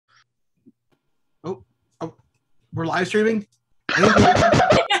We're live streaming? We're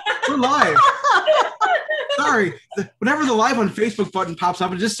live. Sorry. Whenever the live on Facebook button pops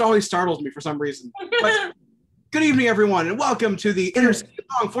up, it just always startles me for some reason. But good evening, everyone, and welcome to the InterCity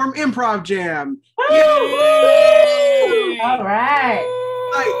long-form improv jam. Yay! All right.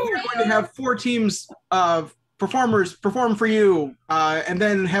 Tonight, we're going to have 4 teams of performers perform for you, and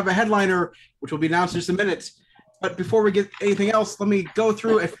then have a headliner, which will be announced in just a minute. But before we get anything else, let me go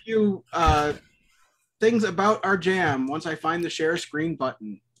through a few things about our jam once I find the share screen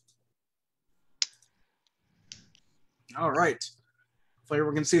button. All right. Hopefully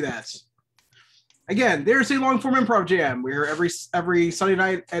everyone can see that. Again, there's a long-form improv jam. We're here every Sunday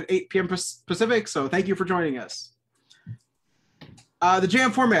night at 8 p.m. Pacific, so thank you for joining us. The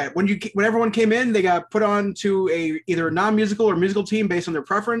jam format, when everyone came in, they got put on to either a non-musical or musical team based on their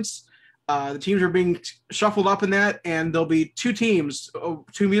preference. The teams are being shuffled up in that, and there'll be 2 teams,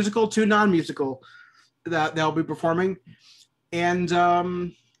 2 musical, 2 non-musical, that they'll be performing. And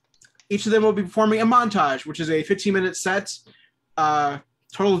each of them will be performing a montage, which is a 15-minute set.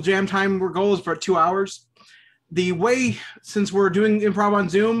 Total jam time goal is for 2 hours. The way, since we're doing improv on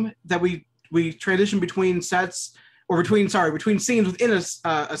Zoom, that we transition between sets, or between scenes within a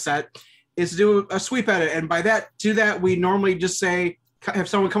set, is to do a sweep edit. And by that, we normally just have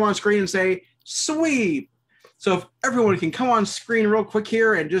someone come on screen and say, sweep. So if everyone can come on screen real quick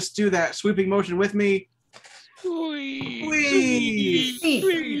here and just do that sweeping motion with me. Sweep.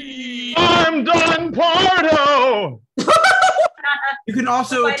 I'm Don Pardo. You can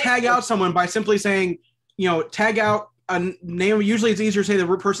also tag out someone by simply saying, tag out a name. Usually it's easier to say the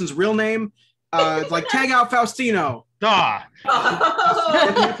person's real name. Like tag out Faustino. Ah.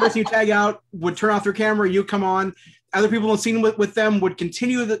 The person you tag out would turn off their camera. You come on. Other people in the scene with them would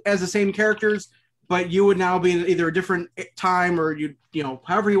continue as the same characters, but you would now be in either a different time or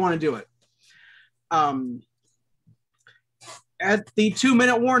however you want to do it. At the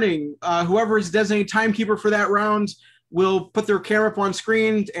 2-minute warning, whoever is designated timekeeper for that round will put their camera up on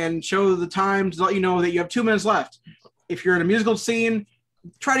screen and show the time to let you know that you have 2 minutes left. If you're in a musical scene,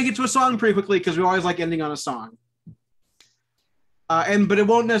 try to get to a song pretty quickly because we always like ending on a song. But it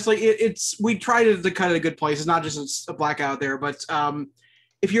won't necessarily. We try to cut at a good place. It's not just a blackout there. But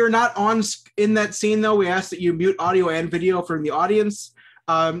if you're not in that scene, though, we ask that you mute audio and video from the audience.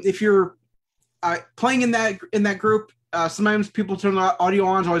 If you're playing in that group, sometimes people turn the audio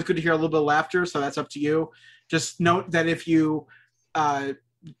on. It's always good to hear a little bit of laughter, so that's up to you. Just note that if you are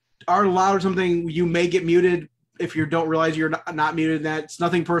loud or something, you may get muted if you don't realize you're not muted. That it's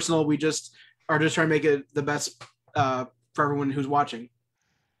nothing personal. We just are just trying to make it the best for everyone who's watching.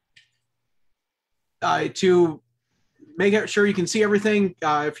 To make sure you can see everything,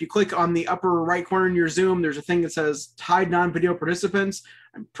 if you click on the upper right corner in your Zoom, there's a thing that says hide non-video participants.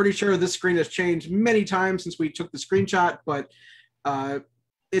 I'm pretty sure this screen has changed many times since we took the screenshot, but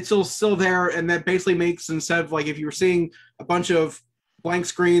it's still there, and that basically makes, instead of like if you were seeing a bunch of blank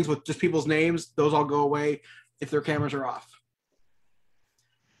screens with just people's names, those all go away if their cameras are off.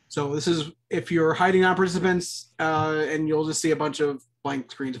 So this is if you're hiding non-participants, and you'll just see a bunch of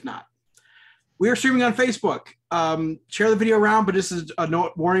blank screens if not. We are streaming on Facebook. Share the video around, but this is a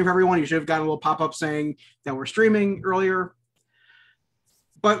note warning for everyone. You should have gotten a little pop-up saying that we're streaming earlier.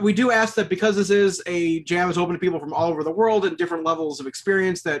 But we do ask that because this is a jam that's open to people from all over the world and different levels of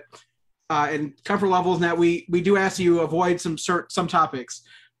experience and comfort levels, and that we do ask you avoid some topics.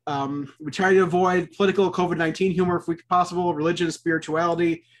 We try to avoid political COVID-19 humor if possible, religion,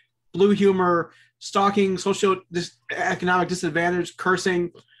 spirituality, blue humor, stalking, economic disadvantage,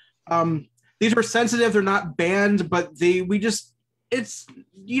 cursing. These are sensitive; they're not banned, but you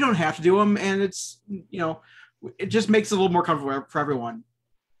don't have to do them, and it just makes it a little more comfortable for everyone.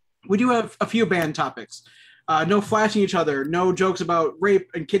 We do have a few banned topics. No flashing each other, no jokes about rape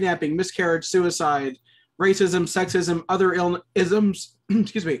and kidnapping, miscarriage, suicide, racism, sexism, other isms,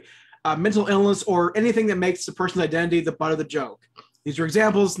 mental illness, or anything that makes the person's identity the butt of the joke. These are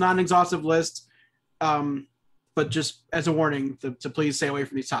examples, not an exhaustive list, but just as a warning to please stay away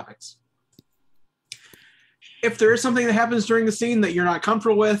from these topics. If there is something that happens during the scene that you're not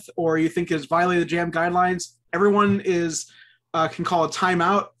comfortable with or you think has violated the jam guidelines, everyone can call a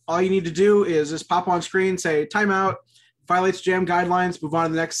timeout. All you need to do is just pop on screen, say timeout, violates jam guidelines, move on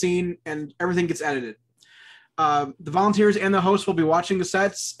to the next scene, and everything gets edited. The volunteers and the host will be watching the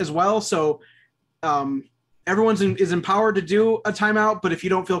sets as well, so everyone is empowered to do a timeout, but if you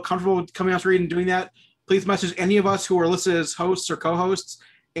don't feel comfortable with coming on screen and doing that, please message any of us who are listed as hosts or co-hosts,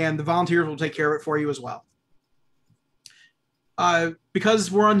 and the volunteers will take care of it for you as well. Because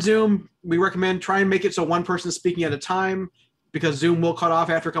we're on Zoom, we recommend try and make it so one person is speaking at a time, because Zoom will cut off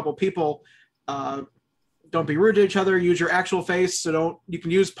after a couple people. don't be rude to each other. Use your actual face. So you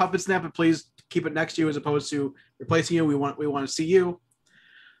can use Puppet Snap, but please keep it next to you as opposed to replacing you. We want to see you.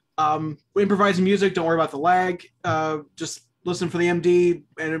 Improvising music. Don't worry about the lag. Just listen for the MD,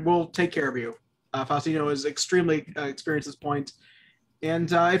 and it will take care of you. Faustino is extremely experienced at this point.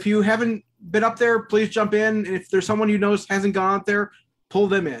 And if you haven't been up there, please jump in. And if there's someone you know hasn't gone up there, pull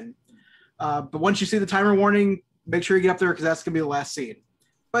them in. But once you see the timer warning, make sure you get up there because that's going to be the last scene.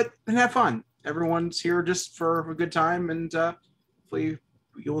 But have fun. Everyone's here just for a good time, and hopefully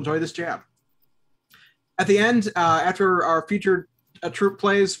you'll enjoy this jam. At the end, after our featured troop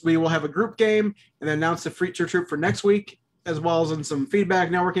plays, we will have a group game and then announce the featured troop for next week, as well as in some feedback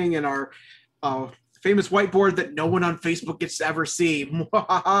networking and our famous whiteboard that no one on Facebook gets to ever see.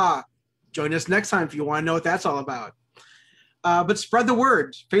 Join us next time if you want to know what that's all about. But spread the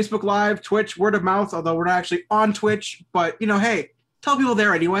word. Facebook Live, Twitch, word of mouth, although we're not actually on Twitch. But, hey, tell people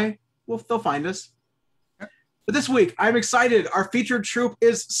there anyway. They'll find us. But this week, I'm excited. Our featured troupe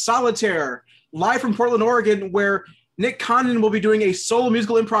is Solitaire, live from Portland, Oregon, where Nick Condon will be doing a solo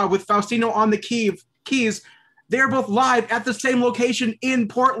musical improv with Faustino on the keys. They're both live at the same location in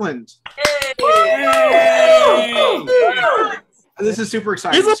Portland. Hey! This is super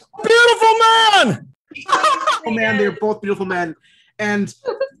exciting. He's a beautiful man! Man, they're both beautiful men. And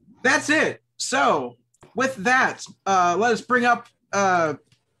that's it. So, with that, let us bring up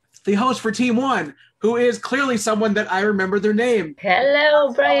the host for Team 1, who is clearly someone that I remember their name.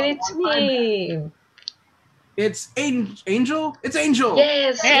 Hello, Brian, it's me. It's Angel? It's Angel.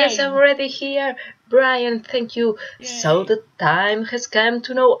 Yes, I'm already here. Brian, thank you. Yay. So the time has come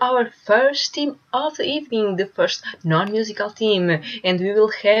to know our first team of the evening, the first non-musical team. And we will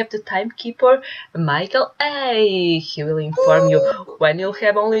have the timekeeper, Michael A. He will inform you when you'll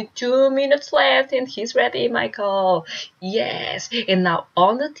have only 2 minutes left, and he's ready, Michael. Yes, and now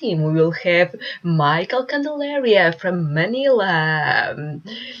on the team we will have Michael Candelaria from Manila.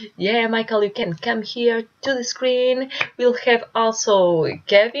 Yeah, Michael, you can come here to the screen. We'll have also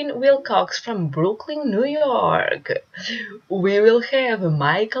Kevin Wilcox from Brooklyn, New York. We will have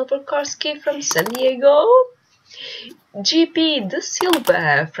Michael Wirkowski from San Diego, GP De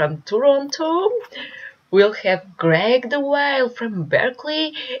Silva from Toronto. We'll have Greg the Wild from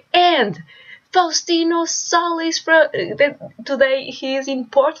Berkeley, and Faustino Solis from today he is in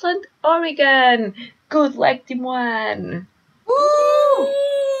Portland, Oregon. Good luck, Team 1. Woo!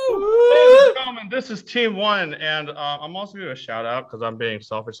 Ladies and gentlemen, this is Team 1, and I'm also doing a shout out because I'm being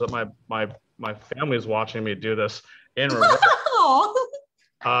selfish that my family is watching me do this in reverse.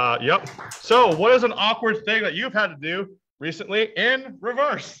 Yep. So, what is an awkward thing that you've had to do recently in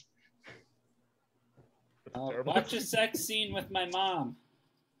reverse? Watch a sex scene with my mom.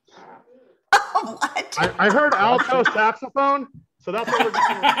 What? I heard alto saxophone, so that's what we're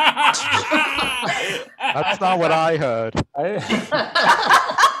doing. That's not what I heard.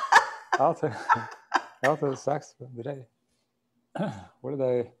 Alto saxophone today. What did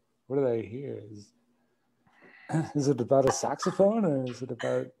I hear? Is it about a saxophone, or is it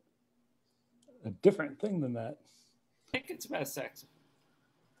about a different thing than that? I think it's about sex.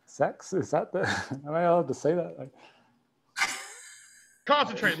 Sex? Is that the? Am I allowed to say that?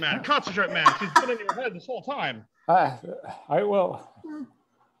 Concentrate, man. Concentrate, man. She's been in your head this whole time. I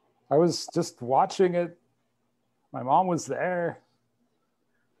was just watching it. My mom was there.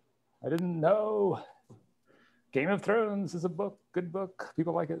 I didn't know. Game of Thrones is a book, good book.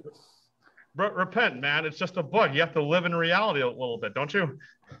 People like it. Repent, man. It's just a book. You have to live in reality a little bit, don't you?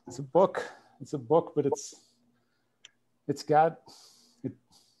 It's a book. It's a book, but it's got it.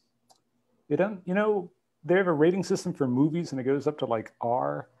 They have a rating system for movies, and it goes up to like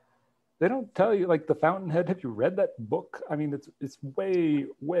R. They don't tell you, like, The Fountainhead. Have you read that book? I mean, it's way,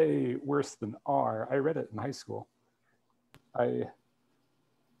 way worse than R. I read it in high school. I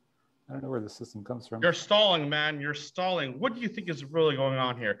don't know where the system comes from. You're stalling, man. You're stalling. What do you think is really going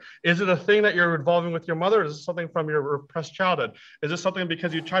on here? Is it a thing that you're involving with your mother? Is it something from your repressed childhood? Is this something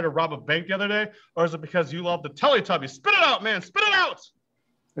because you tried to rob a bank the other day? Or is it because you love the Teletubbies? Spit it out, man. Spit it out.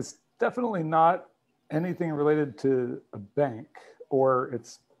 It's definitely not anything related to a bank or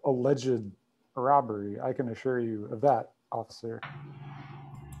its alleged robbery. I can assure you of that, officer.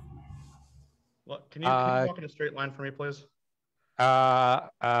 Well, can you walk in a straight line for me, please? Tag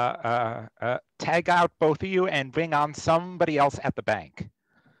out both of you and bring on somebody else at the bank.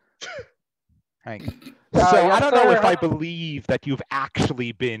 So I don't know if I believe that you've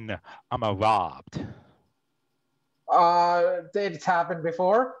actually been robbed. Did it happen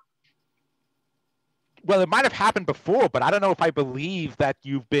before? Well, it might have happened before, but I don't know if I believe that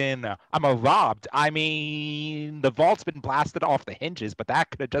you've been robbed. I mean, the vault's been blasted off the hinges, but that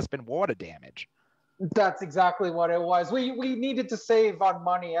could have just been water damage. That's exactly what it was. We needed to save on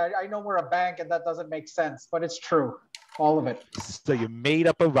money. I know we're a bank and that doesn't make sense, but it's true. All of it. So you made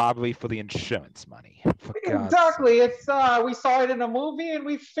up a robbery for the insurance money. For God's Exactly. It's we saw it in a movie and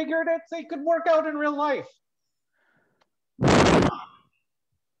we figured it could work out in real life. I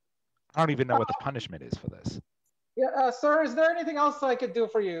don't even know what the punishment is for this. Yeah, sir, is there anything else I could do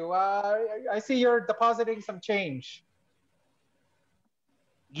for you? I see you're depositing some change.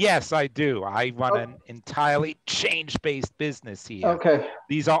 Yes, I do. I run an entirely change-based business here. Okay.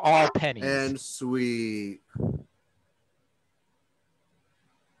 These are all pennies. And sweet.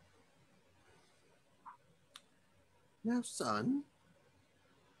 Now, son.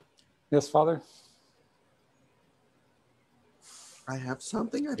 Yes, Father? I have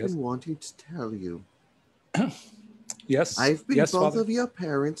something I've been wanting to tell you. Yes. I've been yes, both Father? of your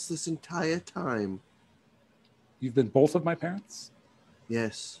parents this entire time. You've been both of my parents?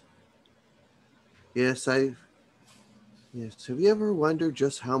 Yes. Yes, Yes. Have you ever wondered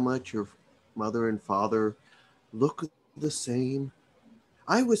just how much your mother and father look the same?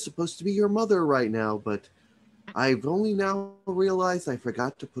 I was supposed to be your mother right now, but I've only now realized I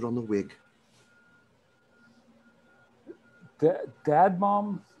forgot to put on the wig. Dad,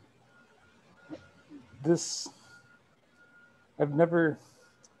 Mom, this I've never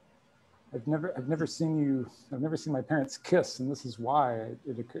seen you. I've never seen my parents kiss, and this is why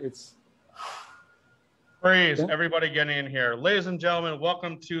it's. Praise everybody getting in here. Ladies and gentlemen,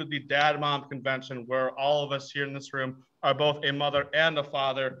 welcome to the Dad Mom Convention, where all of us here in this room are both a mother and a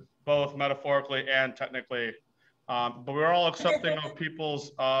father, both metaphorically and technically. But we're all accepting of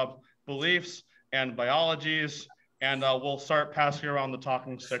people's beliefs and biologies, and we'll start passing around the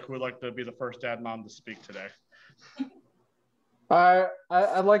talking stick. Who would like to be the first Dad Mom to speak today?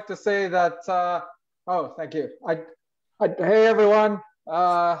 I'd like to say that. Oh, thank you. Hey everyone.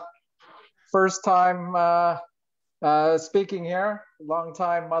 First time speaking here. Long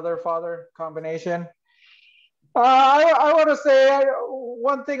time mother-father combination. I want to say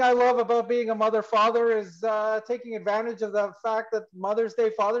one thing I love about being a mother-father is taking advantage of the fact that Mother's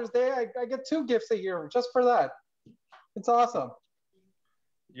Day, Father's Day, I get 2 gifts a year just for that. It's awesome.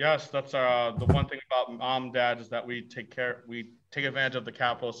 Yes, that's the one thing about mom, dad is that we take advantage of the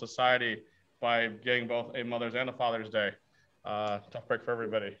capitalist society by getting both a Mother's and a Father's Day. Tough break for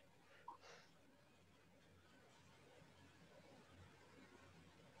everybody.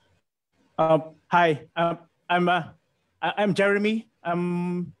 Hi, I'm Jeremy.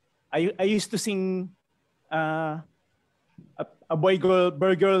 I used to sing a boy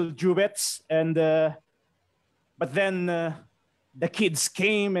girl duets, and but then the kids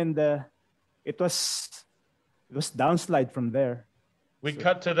came, and it was downslide from there. We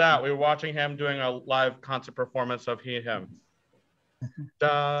cut to that. We were watching him doing a live concert performance of him.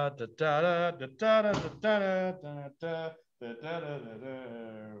 Da da da da da da da da da da da da da.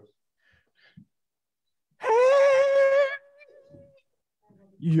 Hey,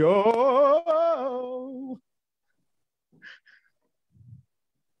 yo,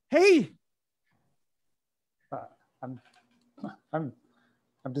 hey. I'm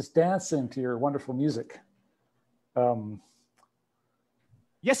just dancing to your wonderful music.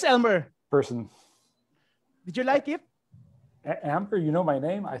 Yes, Elmer. Person. Did you like it? Amber, you know my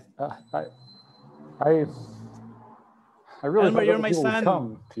name. I really Elmer, thought you're other my people would son.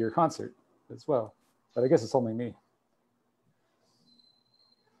 come to your concert as well, but I guess it's only me.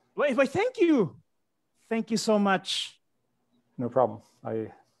 Wait, thank you. Thank you so much. No problem.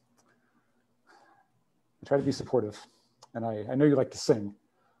 I try to be supportive, and I know you like to sing.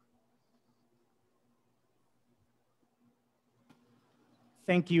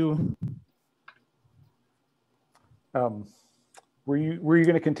 Thank you. Were you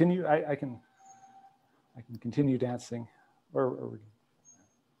going to continue? I can continue dancing, or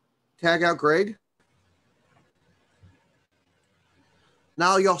Tag out Greg.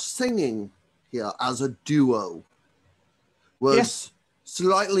 Now your singing here as a duo was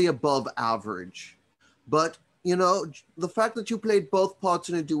slightly above average. But, you know, the fact that you played both parts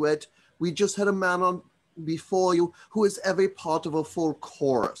in a duet, we just had a man on before you who is every part of a full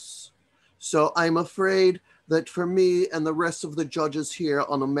chorus. So I'm afraid that for me and the rest of the judges here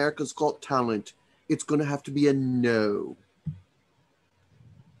on America's Got Talent, it's going to have to be a no.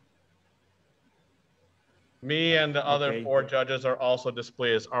 Me and the other 4 judges are also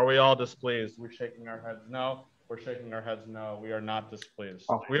displeased. Are we all displeased? We're shaking our heads no. We're shaking our heads no. We are not displeased.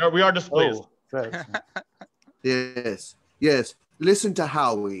 Oh. We are displeased. Oh, yes. Yes. Listen to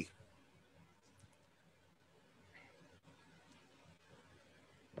Howie.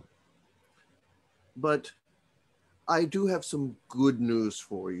 But I do have some good news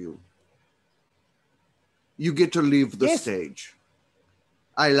for you. you get to leave the Yes. stage.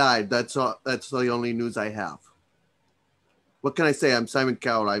 I lied. That's the only news I have. What can I say? I'm Simon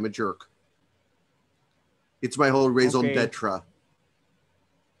Cowell. I'm a jerk. It's my whole raison Okay. d'etre.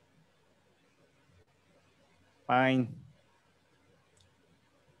 Fine.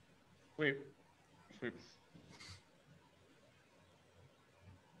 Sweet.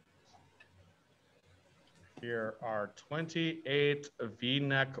 Here are 28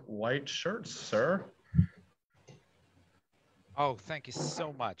 V-neck white shirts, sir. Oh, thank you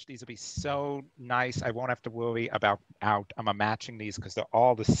so much. These will be so nice. I won't have to worry about matching these because they're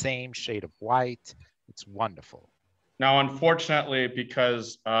all the same shade of white. It's wonderful. Now, unfortunately,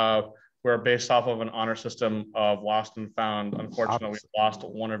 because we're based off of an honor system of lost and found, unfortunately, we lost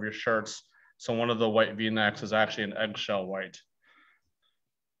one of your shirts. So one of the white V-necks is actually an eggshell white.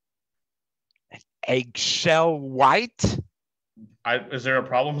 Eggshell white? Is there a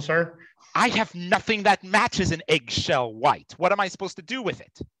problem, sir? I have nothing that matches an eggshell white. What am I supposed to do with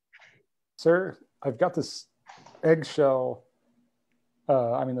it? Sir, I've got this eggshell,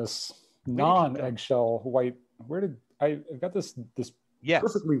 this non-eggshell white. I've got this Yes.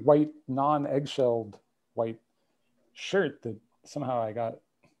 perfectly white, non-eggshelled white shirt that somehow I got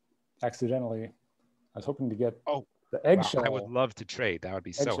accidentally. I was hoping to get the eggshell. Wow, I would love to trade. That would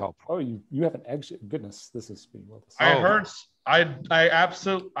be so helpful. Oh, you have an eggshell. Goodness, this is being well.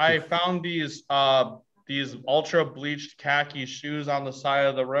 I found these ultra bleached khaki shoes on the side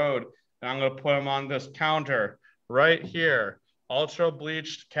of the road, and I'm gonna put them on this counter right here. Ultra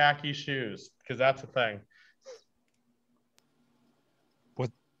bleached khaki shoes, because that's a thing.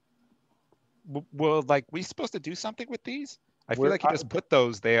 Well, we supposed to do something with these? I feel like you just put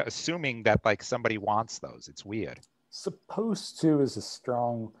those there, assuming that somebody wants those. It's weird. Supposed to is a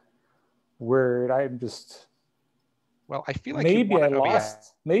strong word. I'm just. Well, I feel like maybe I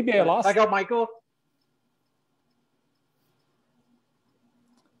lost. Maybe I lost. I got Michael.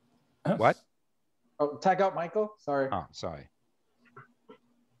 What? Oh, tag out Michael. Sorry. Oh, sorry.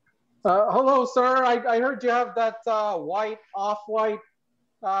 Hello, sir. I heard you have that white, off-white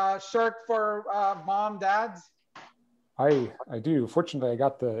shirt for mom, dads. I do. Fortunately, I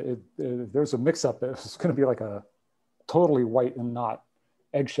got there's a mix-up. It was going to be like a totally white and not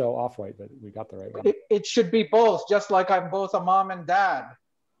eggshell off-white, but we got the right one. It should be both, just like I'm both a mom and dad.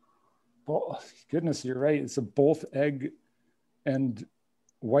 Well, goodness, you're right. It's a both egg and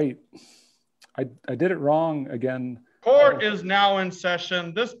white. I did it wrong again. Court is now in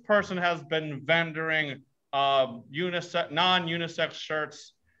session. This person has been vendoring non-unisex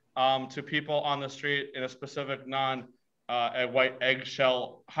shirts to people on the street in a specific a white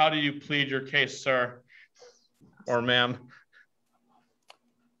eggshell. How do you plead your case, sir or ma'am?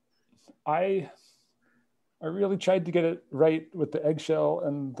 I really tried to get it right with the eggshell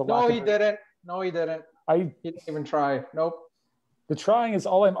and the. No, he didn't. No, he didn't. He didn't even try. Nope. The trying is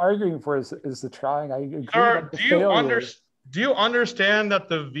all I'm arguing for. Is the trying? I agree. Sir, do you understand that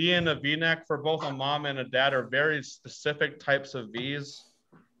the V and a V-neck for both a mom and a dad are very specific types of Vs?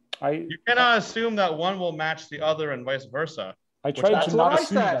 You cannot assume that one will match the other and vice versa. I tried to not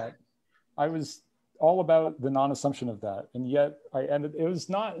assume that. I was all about the non-assumption of that, and yet I ended. It was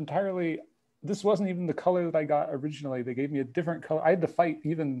not entirely. This wasn't even the color that I got originally. They gave me a different color. I had to fight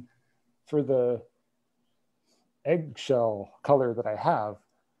even for the eggshell color that I have.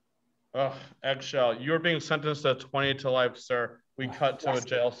 Ugh, eggshell. You're being sentenced to 20 to life, sir. We cut to a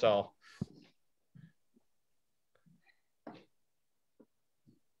jail cell.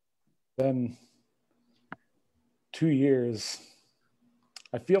 Then 2 years.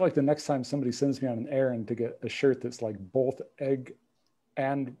 I feel like the next time somebody sends me on an errand to get a shirt that's like both egg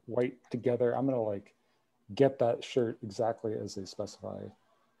and white together, I'm gonna get that shirt exactly as they specify.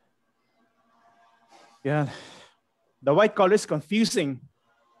 Yeah, the white color is confusing.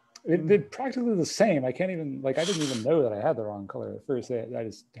 They're practically the same. I can't even I didn't even know that I had the wrong color at first. I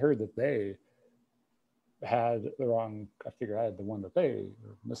just heard that they had the wrong. I figured I had the one that they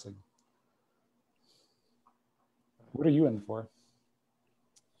were missing. What are you in for?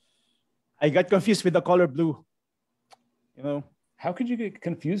 I got confused with the color blue. How could you get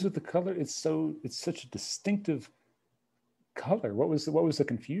confused with the color? It's such a distinctive color. What was the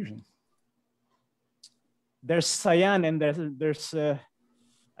confusion? There's cyan and there's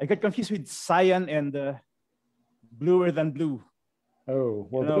I got confused with cyan and bluer than blue. Oh,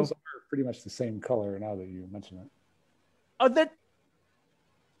 well, those are pretty much the same color now that you mention it.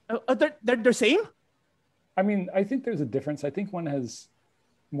 They're the same? I mean, I think there's a difference. I think one has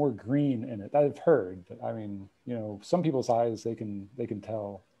more green in it. I've heard, but I mean, some people's eyes, they can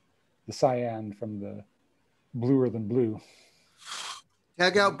tell the cyan from the bluer than blue.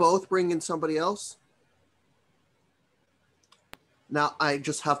 Tag out both, bring in somebody else. Now, I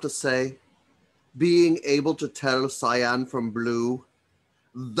just have to say, being able to tell cyan from blue,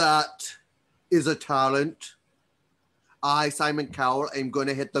 that is a talent. I, Simon Cowell, am going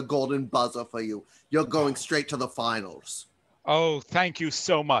to hit the golden buzzer for you. You're going straight to the finals. Oh, thank you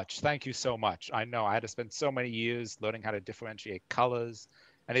so much. Thank you so much. I know I had to spend so many years learning how to differentiate colors,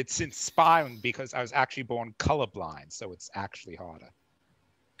 and it's inspiring because I was actually born colorblind, so it's actually harder.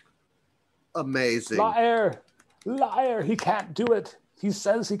 Amazing. Liar! Liar! He can't do it. He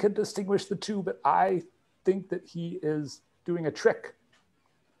says he can distinguish the two, but I think that he is doing a trick.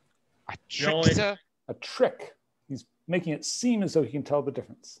 A trick? A trick. He's making it seem as though he can tell the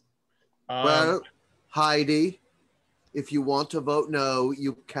difference. Well, Heidi, if you want to vote no,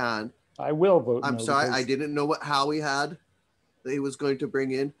 you can. I will vote no. I'm sorry, because... I didn't know what Howie had that he was going to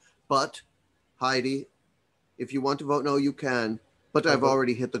bring in. But, Heidi, if you want to vote no, you can. But I've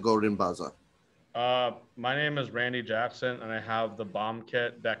already hit the golden buzzer. My name is Randy Jackson, and I have the bomb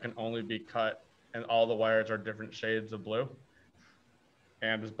kit that can only be cut, and all the wires are different shades of blue.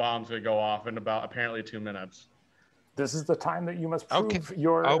 And this bomb's going to go off in about apparently 2 minutes. This is the time that you must prove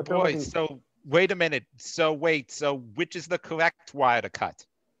your ability. Boy, so wait a minute. So which is the correct wire to cut?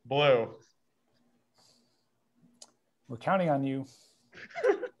 Blue. We're counting on you.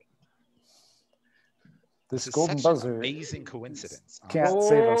 This is golden such buzzer. An amazing coincidence. Can't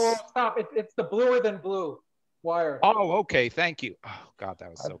save us. Stop! It's the bluer than blue wire. Oh, okay. Thank you. Oh God, that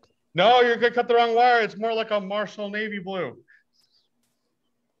was so close. No, you're gonna cut the wrong wire. It's more like a Marshall Navy blue.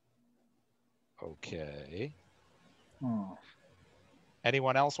 Okay.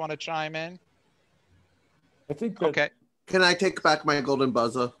 Anyone else want to chime in? I think that, okay. Can I take back my golden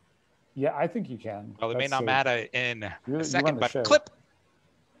buzzer? Yeah, I think you can. Well, it may not matter in a second, but show. clip.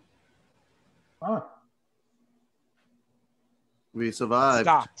 Huh. We survived.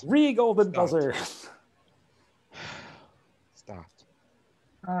 Stopped. Golden buzzer. Stopped.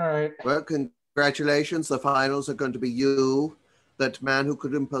 All right. Well, congratulations. The finals are going to be you, that man who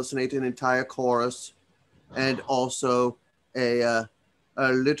could impersonate an entire chorus, and also a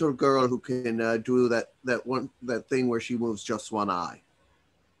little girl who can do that thing where she moves just one eye.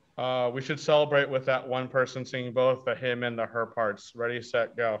 We should celebrate with that one person singing both the him and the her parts. Ready,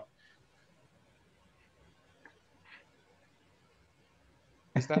 set, go.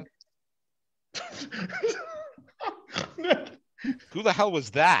 Is that? Who the hell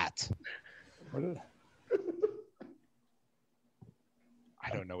was that? I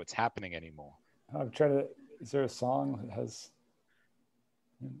don't know what's happening anymore. I'm trying to. Is there a song that has?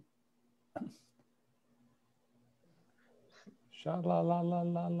 Sha la la la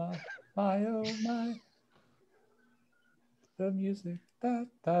la la, my oh my. The music, da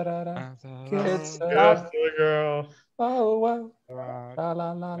da da da. Kiss the girl. Oh wow. La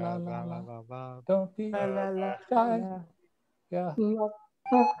la la la la la. Don't be shy. Yeah. Do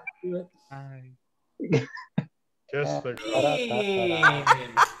it. Kiss the girl.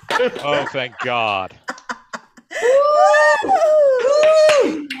 Oh, thank God.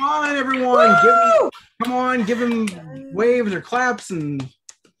 Come on, everyone. Come on, give him waves or claps, and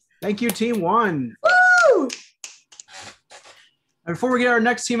thank you, Team 1. Woo! And before we get our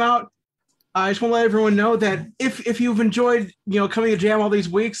next team out, I just want to let everyone know that if you've enjoyed, coming to Jam all these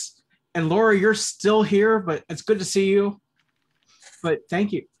weeks, and Laura, you're still here, but it's good to see you. But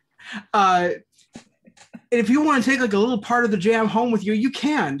thank you. And if you want to take like a little part of the Jam home with you, you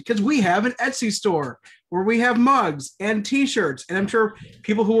can, because we have an Etsy store where we have mugs and T-shirts, and I'm sure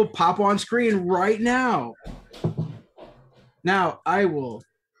people who will pop on screen right now. Now I will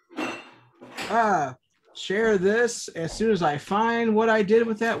share this as soon as I find what I did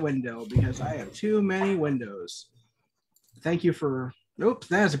with that window, because I have too many windows. Thank you for. Oops,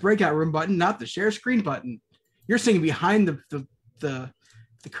 that is a breakout room button, not the share screen button. You're seeing behind the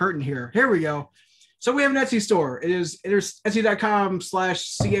curtain here. Here we go. So we have an Etsy store. It is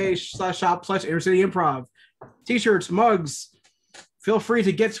etsy.com/ch/shop/InterCity Improv. T-shirts, mugs. Feel free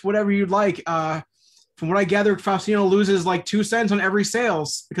to get whatever you'd like. From what I gathered, Faustino loses like 2 cents on every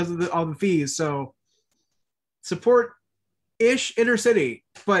sales because of all the fees. So support-ish InterCity,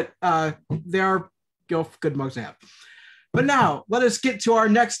 but they are good mugs to have. But now, let us get to our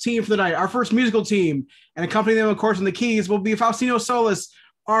next team for the night. Our first musical team, and accompanying them, of course, on the keys will be Faustino Solis,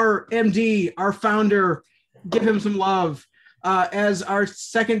 our MD, our founder. Give him some love as our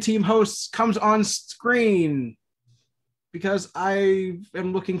second team host comes on screen, because I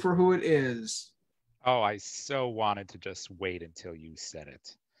am looking for who it is. Oh, I so wanted to just wait until you said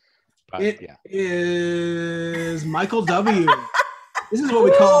it. But, it is Michael W. This is what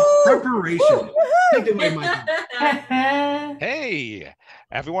we call preparation. Take it away, Michael. Hey,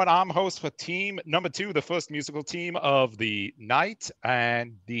 Everyone, I'm host for team number 2, the first musical team of the night,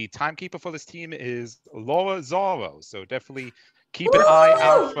 and the timekeeper for this team is Laura Zaro. So definitely keep an eye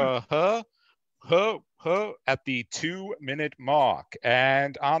out for her at the 2-minute mark.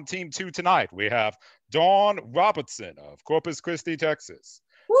 And on team 2 tonight, we have Dawn Robertson of Corpus Christi, Texas.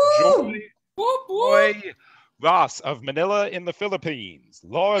 Joy Ross of Manila in the Philippines.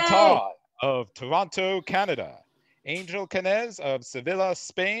 Laura Todd of Toronto, Canada. Angel Canez of Sevilla,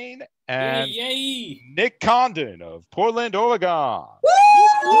 Spain, and Nick Condon of Portland, Oregon.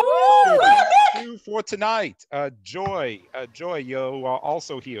 Woo! For tonight, Joy, you are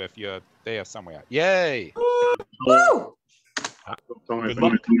also here if you're there somewhere. Yay! Woo! Good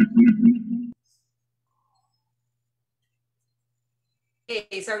luck.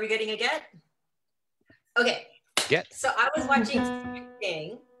 Okay, so are we getting a get? Okay. Get. So I was watching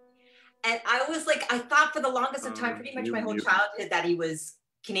King. And I was like, I thought for the longest of time, pretty much my whole childhood, that he was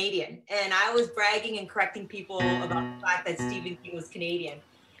Canadian. And I was bragging and correcting people about the fact that Stephen King was Canadian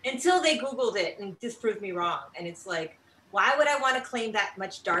until they Googled it and disproved me wrong. And it's like, why would I want to claim that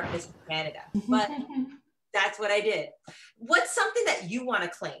much darkness in Canada? But that's what I did. What's something that you want to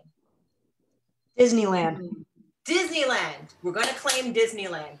claim? Disneyland. Disneyland. We're going to claim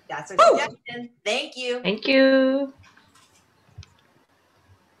Disneyland. That's our suggestion. Thank you. Thank you.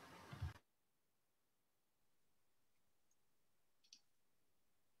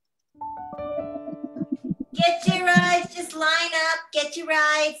 Get your rides, just line up, get your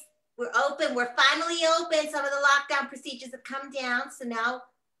rides. We're open, we're finally open. Some of the lockdown procedures have come down, so now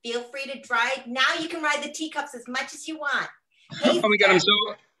feel free to drive. Now you can ride the teacups as much as you want. Hey, oh my God,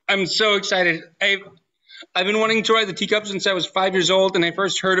 I'm so excited. I've been wanting to ride the teacups since I was 5 years old, and I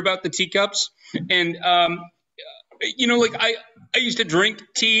first heard about the teacups. And you know, like I used to drink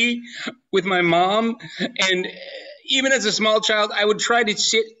tea with my mom, and even as a small child, I would try to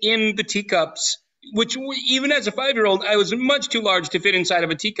sit in the teacups, which even as a 5-year-old, I was much too large to fit inside of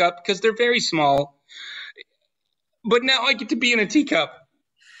a teacup because they're very small. But now I get to be in a teacup.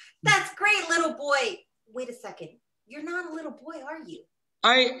 That's great, little boy. Wait a second. You're not a little boy, are you?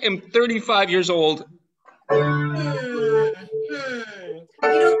 I am 35 years old. You know,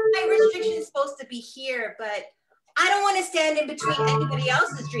 my restriction is supposed to be here, but I don't want to stand in between anybody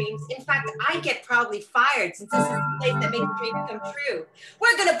else's dreams. In fact, I get probably fired since this is the place that makes dreams come true.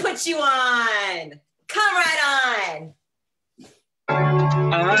 We're going to put you on. Come right on.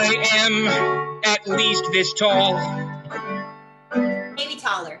 I am at least this tall. Maybe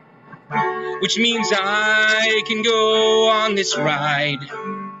taller. Which means I can go on this ride.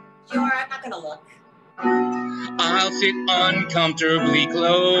 Sure, I'm not going to look. I'll sit uncomfortably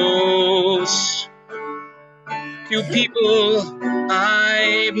close to people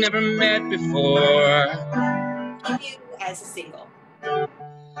I've never met before. Keep you as a single.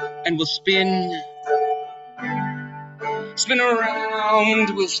 And we'll spin around,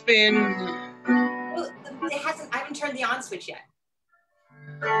 we'll spin. Well, I haven't turned the on switch yet.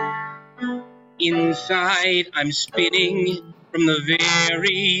 Inside, I'm spinning from the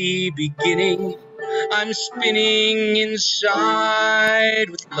very beginning. I'm spinning inside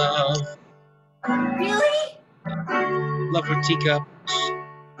with love. Really? Love for teacups.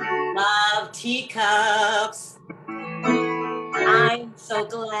 Love teacups. I'm so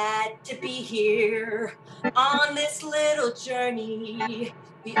glad to be here on this little journey.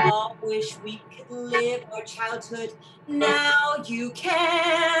 We all wish we could live our childhood. Now you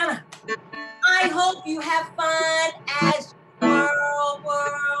can. I hope you have fun as you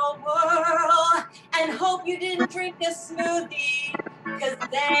whirl, and hope you didn't drink a smoothie, because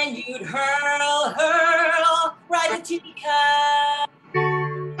then you'd hurl, ride the teacup.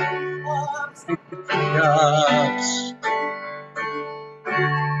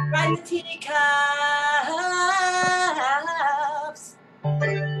 Ride the teacups.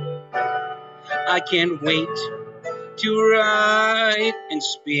 I can't wait to ride and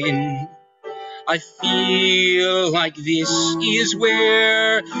spin. I feel like this is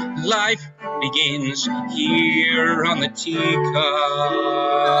where life begins, here on the teacup.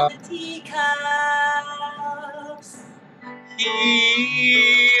 On the teacups.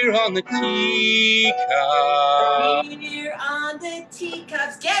 Here on the teacup. Here on the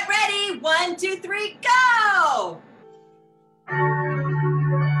teacups. Get ready. 1, 2, 3, go!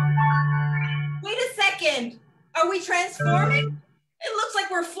 Wait a second. Are we transforming? It looks like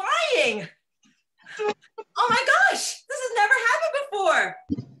we're flying. Oh my gosh, this has never happened before.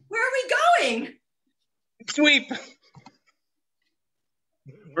 Where are we going? Sweep.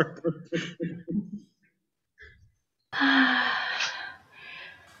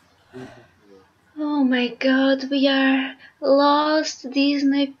 Oh my God, we are lost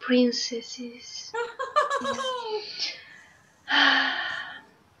Disney princesses.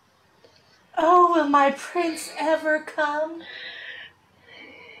 Oh, will my prince ever come?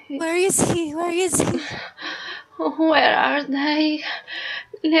 Where is he? Where is he? Where are they?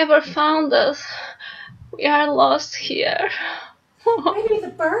 Never found us. We are lost here. Maybe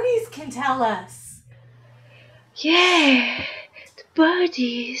the birdies can tell us. Yeah, the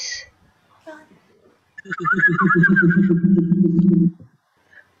birdies.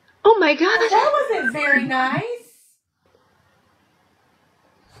 Oh my God! That wasn't very nice.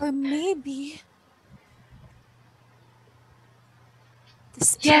 Or maybe the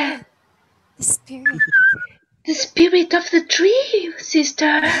spirit. Yeah. The spirit. The spirit of the tree,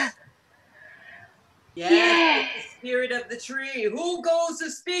 sister. Yes, it's the spirit of the tree. Who goes to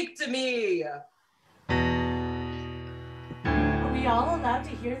speak to me? Are we all allowed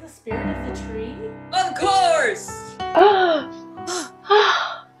to hear the spirit of the tree? Of course!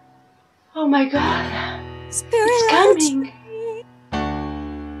 Oh my God. Spirit it's coming.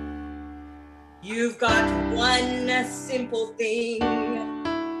 You've got one simple thing.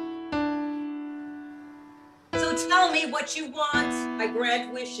 So tell me what you want. I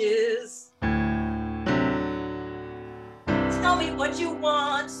grant wishes. Tell me what you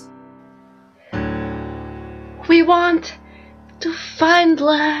want. We want to find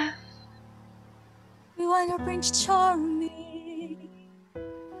love. We want our Prince Charming.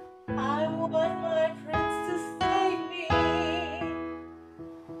 I want my prince to save me.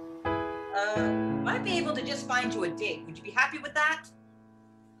 Might be able to just find you a date. Would you be happy with that?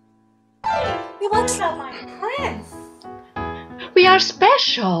 We want what about my prince? We are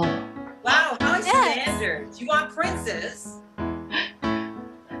special. Wow, how standard. You want princes?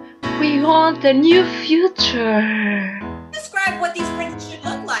 We want a new future. Describe what these princes should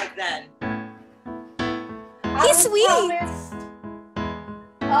look like then. He's sweet.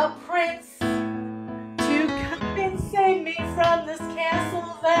 A prince to come and save me from this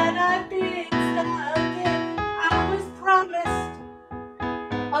castle that I'm being stuck in. I was promised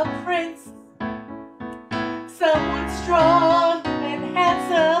a prince, someone strong and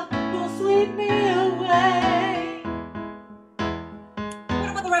handsome who'll sweep me away. What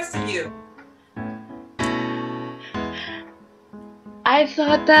about the rest of you? I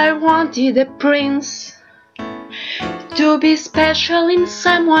thought I wanted a prince to be special in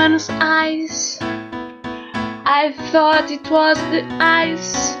someone's eyes. I thought it was the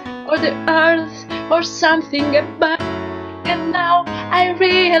ice or the earth or something above. And now I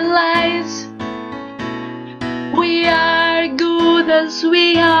realize we are good as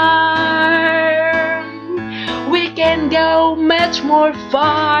we are. We can go much more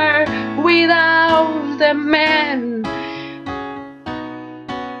far without the man.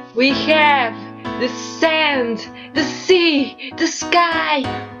 We have the sand, the sea, the sky.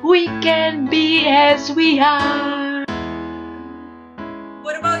 We can be as we are.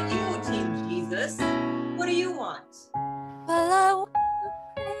 What about you, Team Jesus? What do you want? Well, I want a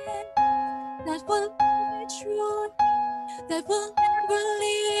prince that will be true, that will never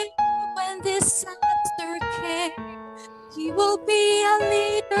leave when disaster came. He will be a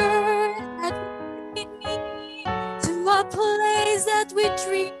leader that will lead me to a place that we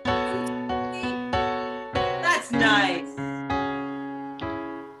dream. That's nice.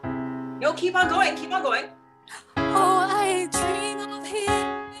 Yo, keep on going, keep on going. Oh, I dream of him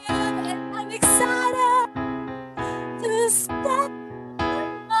and I'm excited to step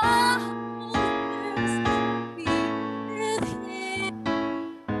on my shoulders with him.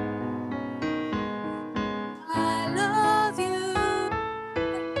 I love you,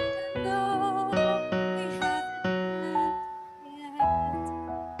 even though we haven't met yet.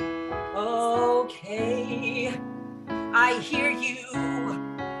 Okay, I hear you.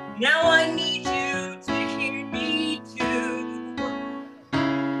 Now I need you to hear me too.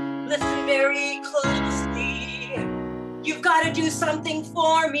 Listen very closely. You've got to do something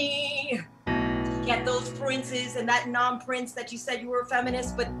for me. Get those princes and that non-prince that you said you were a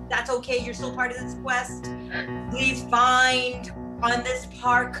feminist, but that's okay, you're still part of this quest. Please find on this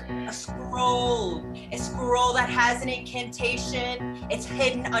park a scroll that has an incantation. It's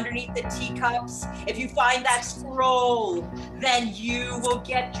hidden underneath the teacups. If you find that scroll, then you will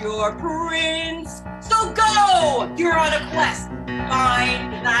get your prince. So go! You're on a quest.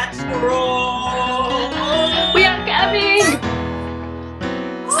 Find that scroll. We are coming!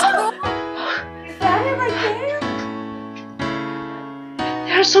 Is that it right there?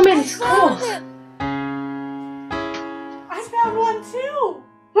 There are so many scrolls. I found one too.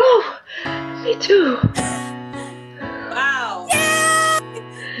 Woo! Me too. Wow. Yeah!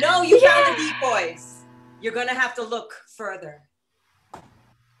 No, you found the decoys. You're gonna have to look further.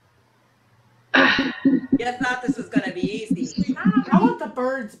 You thought this was gonna be easy. I want the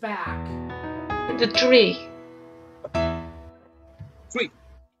birds back. The tree. Sweet.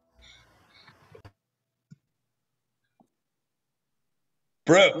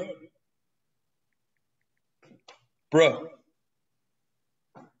 Bro.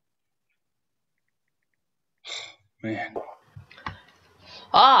 Man.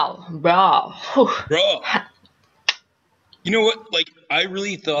 Oh, bro. Bro. You know what? Like, I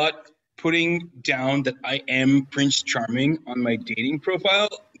really thought putting down that I am Prince Charming on my dating profile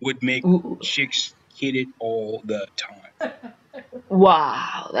would make chicks hit it all the time.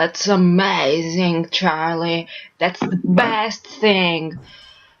 Wow, that's amazing, Charlie. That's the best thing.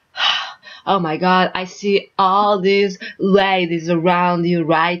 Oh my god, I see all these ladies around you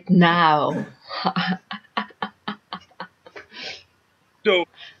right now. So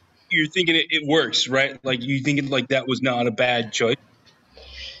you're thinking it works, right? Like, you thinking like that was not a bad choice?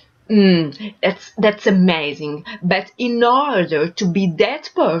 That's amazing. But in order to be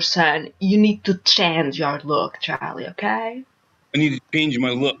that person, you need to change your look, Charlie, okay? I need to change my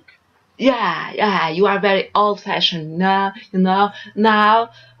look. Yeah, you are very old-fashioned now, Now,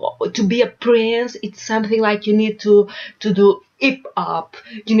 to be a prince, it's something like you need to do hip-hop,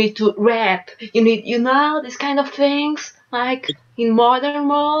 you need to rap, you need, this kind of things, like in modern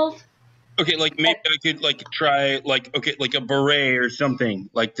world. Okay, like maybe I could like try like a beret or something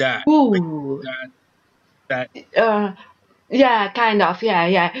like that. Ooh. Like that. Yeah, kind of,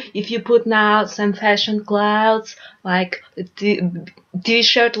 yeah. If you put now some fashion clothes, like a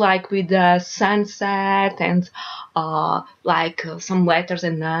t-shirt like with the sunset and like some letters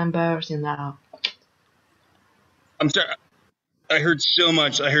and numbers, I'm sorry. I heard so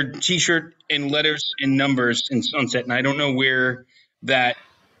much. I heard t-shirt and letters and numbers and sunset, and I don't know where that.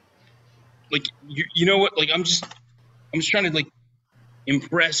 Like you know what? Like I'm just trying to like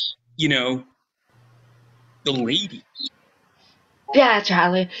impress the ladies. Yeah,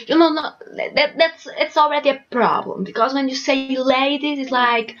 Charlie. No, it's already a problem because when you say ladies, it's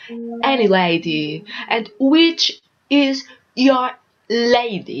like any lady, and which is your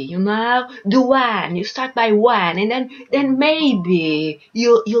lady? The one. You start by one, and then maybe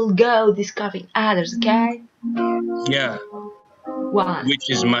you'll go discovering others. Okay? Yeah. One. Which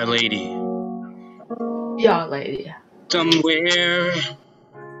is my lady? Your lady. Somewhere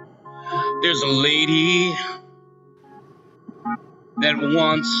there's a lady that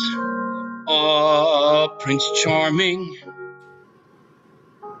wants Prince Charming.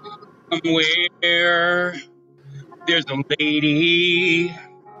 Somewhere there's a lady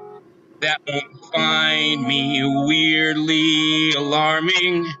that won't find me weirdly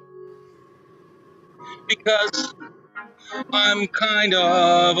alarming, because I'm kind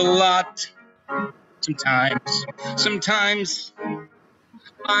of a lot sometimes. Sometimes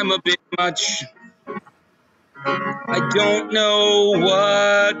I'm a bit much. I don't know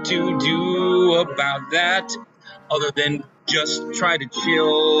what to do about that other than just try to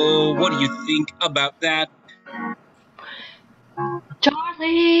chill. What do you think about that?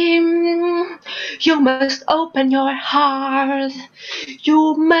 Charlie, you must open your heart.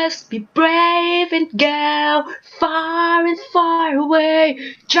 You must be brave and go far and far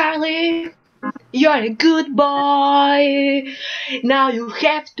away. Charlie, you're a good boy. Now you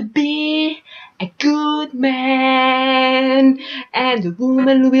have to be a good man, and the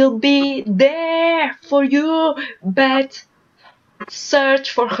woman will be there for you. But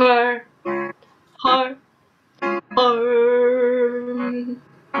search for her.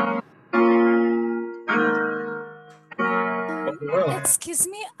 Excuse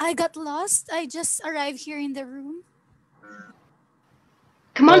me, I got lost. I just arrived here in the room.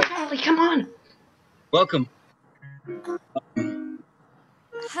 Come on, Charlie, come on. Welcome.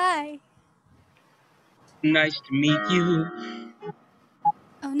 Hi. Nice to meet you.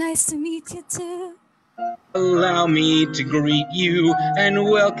 Oh, nice to meet you too. Allow me to greet you and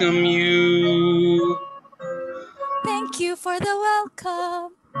welcome you. Thank you for the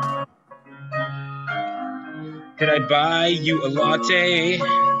welcome. Could I buy you a latte?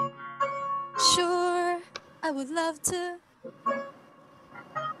 Sure, I would love to.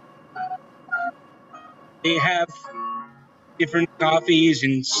 They have different coffees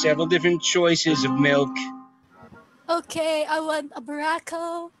and several different choices of milk. Okay, I want a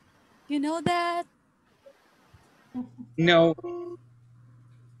Baracco. You know that? No.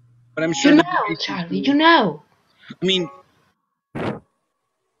 But I'm sure. You know, Charlie, you know. I mean, happy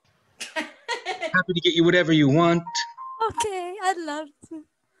to get you whatever you want. Okay, I'd love to.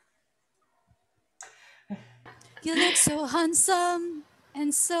 You look so handsome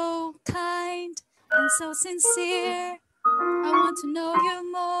and so kind. and so sincere. I want to know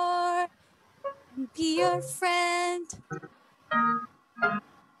you more and be your friend.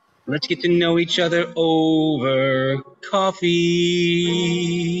 Let's get to know each other over coffee.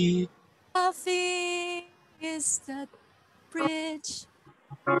 Coffee is the bridge.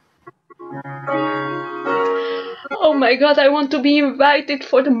 Oh my god, I want to be invited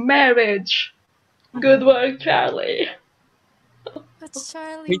for the marriage. Good work, Charlie. But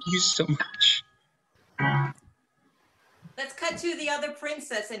Charlie... Thank you so much. Let's cut to the other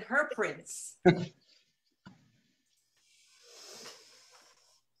princess and her prince.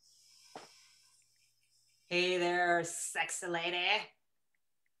 Hey there, sexy lady.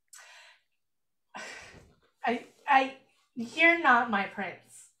 You're not my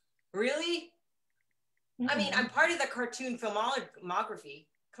prince. Really? I mean, I'm part of the cartoon filmography.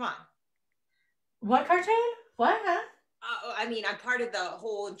 Come on. What cartoon? What? I mean, I'm part of the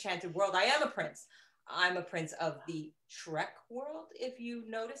whole enchanted world. I am a prince. I'm a prince of the Shrek world. If you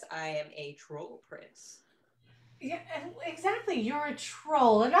notice, I am a troll prince. Yeah, exactly. You're a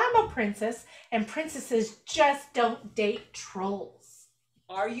troll, and I'm a princess, and princesses just don't date trolls.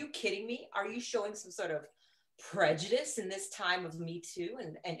 Are you kidding me? Are you showing some sort of prejudice in this time of Me Too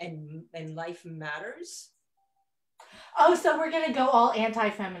and life matters? Oh, so we're gonna go all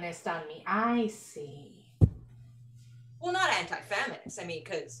anti-feminist on me. I see. Well, not anti-feminist. I mean,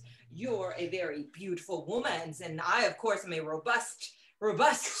 because you're a very beautiful woman, and I, of course, am a robust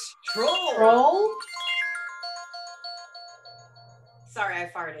troll. Troll? Sorry,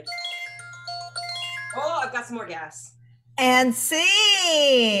 I farted. Oh, I've got some more gas. And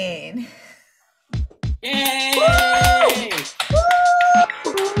scene. Yay!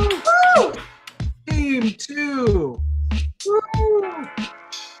 Woo! Team 2. Woo!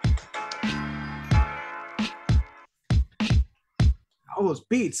 All those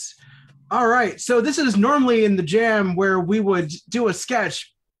beats. All right, so this is normally in the jam where we would do a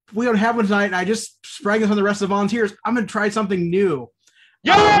sketch. We don't have one tonight, and I just sprang this on the rest of the volunteers. I'm going to try something new.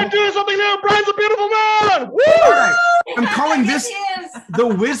 Yeah, do something new. Brian's a beautiful man. Woo! All right. I'm calling this the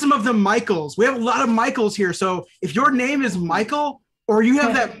wisdom of the Michaels. We have a lot of Michaels here. So if your name is Michael or you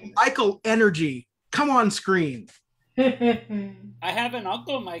have that Michael energy, come on screen. I have an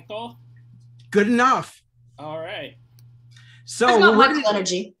uncle, Michael. Good enough. All right. So I've got we're Michael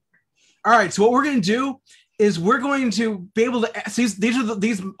energy. All right. So what we're going to do is we're going to be able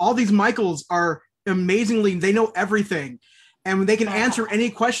to all these Michaels are amazingly, they know everything. And they can answer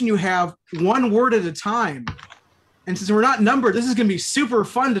any question you have one word at a time. And since we're not numbered, this is going to be super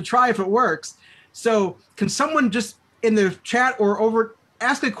fun to try if it works. So can someone just in the chat or over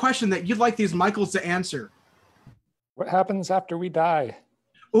ask a question that you'd like these Michaels to answer? What happens after we die?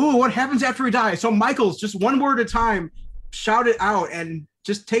 Ooh, what happens after we die? So Michaels, just one word at a time, shout it out and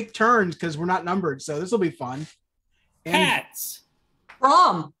just take turns because we're not numbered. So this will be fun. Cats.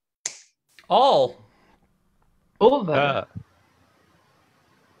 Prom. All. Over.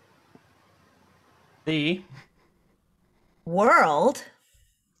 The world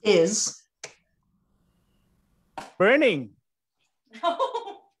is burning.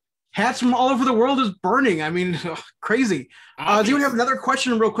 Hats from all over the world is burning. I mean, crazy. Do you have another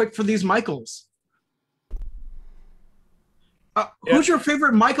question real quick for these Michaels? Who's your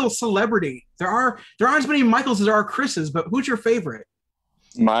favorite Michael celebrity? There aren't as many Michaels as there are Chris's, but who's your favorite?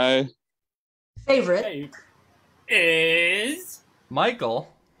 My favorite is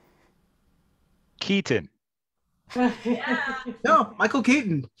Michael Keaton. Yeah. No, Michael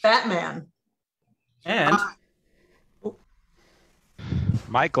Keaton. Batman. And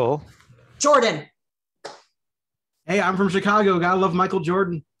Michael Jordan. Hey, I'm from Chicago. Gotta love Michael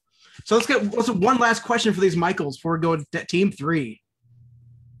Jordan. So let's one last question for these Michaels before we go to team 3.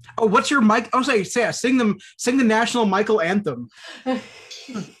 Oh, what's your Mike? Oh, say sing the national Michael anthem.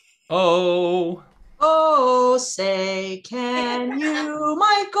 Oh, say, can you,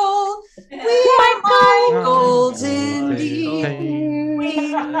 Michael? We are Michaels indeed.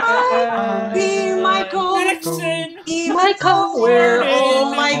 We might be Michael. Be Michael. We're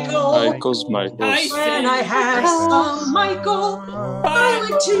all Michael. Michaels. When I have some Michael, I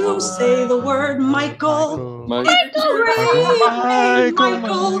like to say the word Michael. It's great,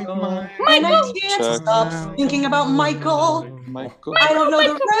 Michael. And I can't stop thinking about Michael. I don't know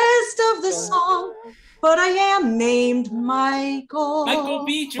the rest of the song, but I am named Michael. Michael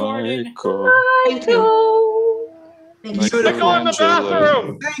B. Jordan. Thank you. Michael in the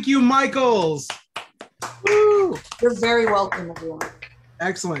bathroom. Thank you, Michaels. Woo. You're very welcome, everyone.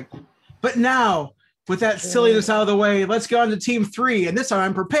 Excellent. But now, with that silliness out of the way, let's go on to team 3. And this time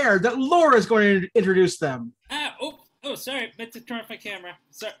I'm prepared that Laura is going to introduce them. Oh, sorry, meant to turn off my camera.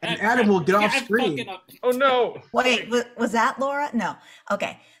 Sorry. And Adam will get off I'm screen. fucking up. Oh no. Wait, was that Laura? No.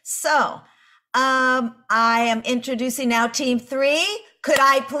 Okay. So, I am introducing now Team 3. Could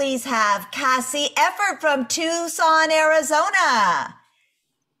I please have Cassie Effort from Tucson, Arizona?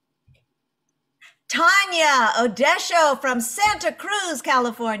 Tanya Odesho from Santa Cruz,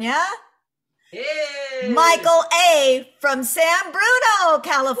 California. Hey. Michael A. from San Bruno,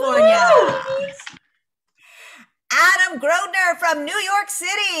 California. Woo! Adam Grodner from New York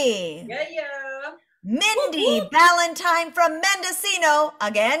City. Yeah. Mindy Ballantyne from Mendocino,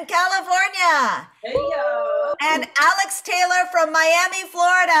 again, California. Hey, yo. And Alex Taylor from Miami,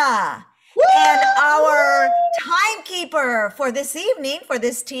 Florida. And our timekeeper for this evening, for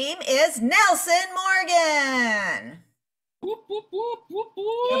this team, is Nelson Morgan.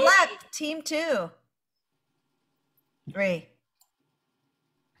 Good luck, Team 2. 3.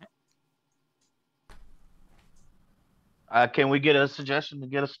 Can we get a suggestion to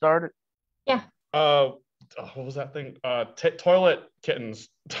get us started? Yeah. What was that thing? Toilet kittens.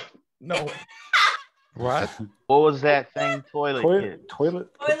 No. What? What was that thing? Toilet Toilet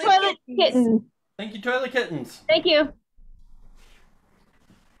kitten. Thank you, Toilet Kittens. Thank you.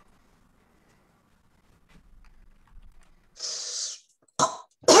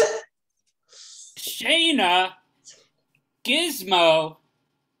 Shayna, Gizmo,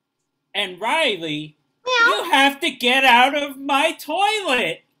 and Riley, you have to get out of my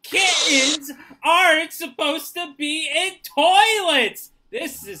toilet. Kittens aren't supposed to be in toilets.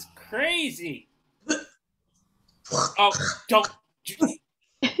 This is crazy. Oh, don't.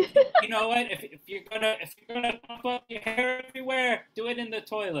 You know what? If you're gonna pump up your hair everywhere, do it in the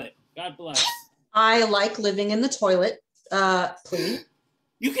toilet. God bless. I like living in the toilet. Please.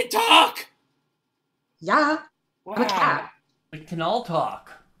 You can talk. Yeah. Wow. I'm a cat. We can all talk.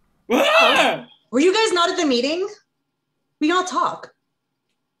 Ah! Were you guys not at the meeting? We can all talk.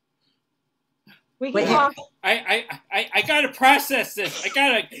 We Wait, can talk. I gotta process this. I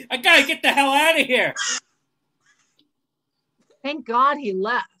gotta get the hell out of here. Thank God he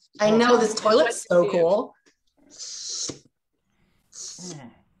left. I know, this toilet's so cool.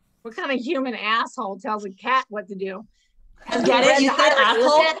 What kind of human asshole tells a cat what to do? Get it? You said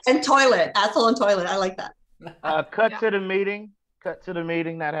asshole and toilet. Asshole and toilet. I like that. Cut to the meeting. Cut to the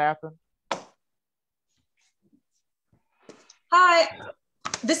meeting that happened. Hi.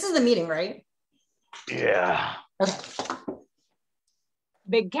 This is the meeting, right? Yeah.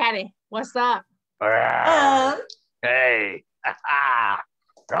 Big Catty, what's up? Hey.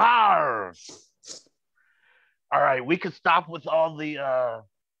 Rawr. All right, we could stop with all the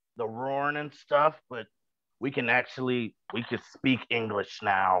roaring and stuff, but we could speak English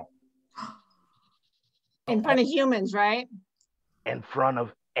now. In front of humans, right? In front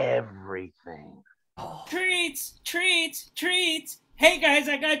of everything. Treats, treats, treats. Hey guys,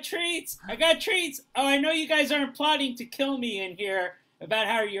 I got treats. I got treats. Oh, I know you guys aren't plotting to kill me in here about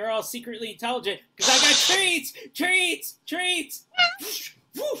how you're all secretly intelligent, because I got treats, treats, treats.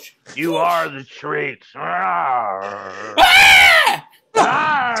 You are the treats. Rawr. Ah!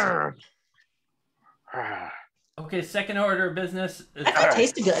 Rawr. Okay, second order of business. That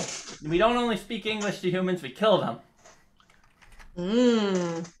tasted good. We don't only speak English to humans, we kill them.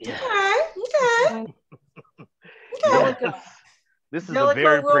 Yeah. Okay. Yes. This is a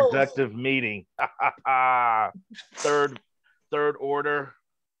very productive meeting. Third order.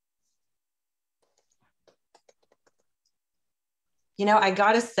 You know, I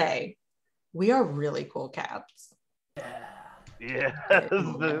gotta say, we are really cool cats. Yes.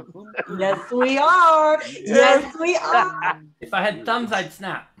 Yes, we are. Yes, we are. If I had thumbs, I'd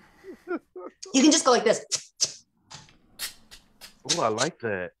snap. You can just go like this. Oh, I like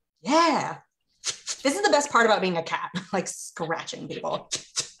that. Yeah. This is the best part about being a cat, like scratching people.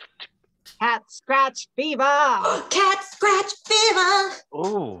 Cat scratch fever. Cat scratch fever.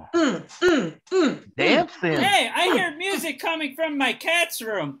 Oh. Dancing. Hey, I hear music coming from my cat's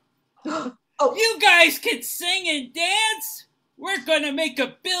room. Oh. You guys can sing and dance? We're gonna make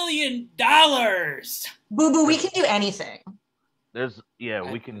 $1 billion. Boo Boo, we can do anything.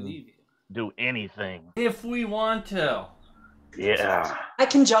 We can do anything. If we want to. Yeah. I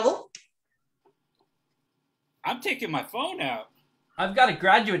can juggle. I'm taking my phone out. I've got a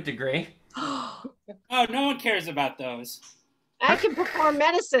graduate degree. Oh, no one cares about those. I can perform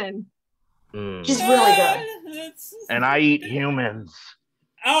medicine. He's really good. And I eat humans.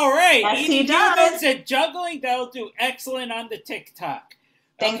 All right. Yes, he Eating does. humans and juggling, that'll do excellent on the TikTok.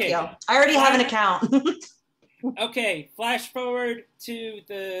 Thank you. I already have an account. Okay, flash forward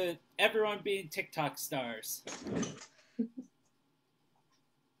to everyone being TikTok stars.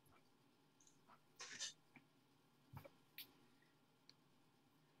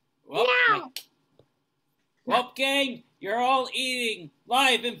 Well, gang, you're all eating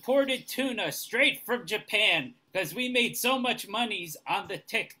live imported tuna straight from Japan because we made so much monies on the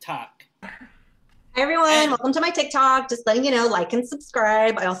TikTok. Hi everyone, welcome to my TikTok. Just letting you know, like and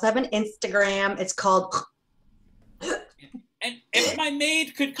subscribe. I also have an Instagram. It's called. And if my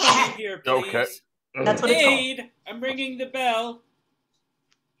maid could come in here, please. Okay. That's what it's called. Maid, I'm ringing the bell.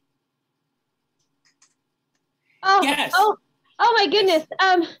 Oh, Yes. oh my goodness.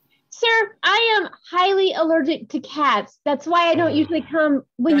 Sir, I am highly allergic to cats. That's why I don't usually come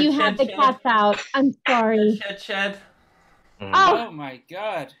when you have the cats out. I'm sorry. Shed. Oh my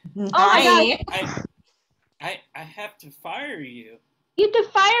God. Oh my God. I have to fire you. You have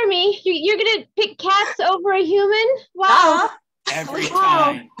to fire me. You're gonna pick cats over a human? Wow. Every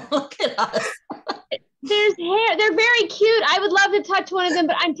time. Look at us. There's hair. They're very cute. I would love to touch one of them,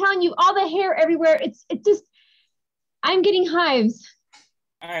 but I'm telling you, all the hair everywhere. It's just. I'm getting hives.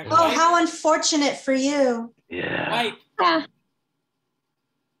 All right. Oh, how unfortunate for you. Yeah.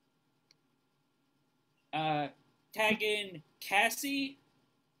 Tag in Cassie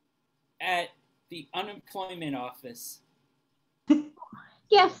at the unemployment office.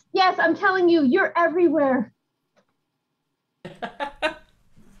 Yes, I'm telling you, you're everywhere.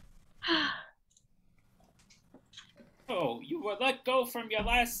 Oh, you were let go from your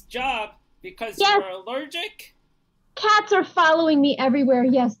last job because Yes. you were allergic? Cats are following me everywhere.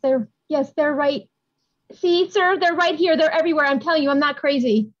 Yes, they're right. See, sir, they're right here. They're everywhere. I'm telling you, I'm not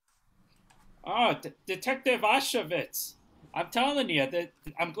crazy. Oh, Detective Ashovitz. I'm telling you,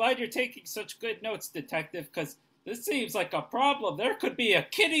 I'm glad you're taking such good notes, Detective, because this seems like a problem. There could be a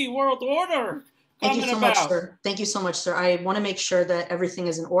kitty world order Thank coming you so about. much, sir. Thank you so much, sir. I want to make sure that everything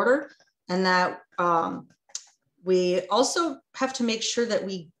is in order and that we also have to make sure that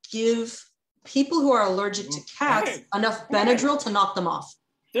we give people who are allergic to cats enough Benadryl to knock them off.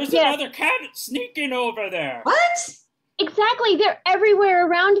 There's another cat sneaking over there. What? Exactly. They're everywhere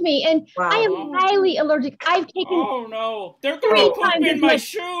around me, and I am highly allergic. I've taken. Oh no, they're gonna poop times in as my much.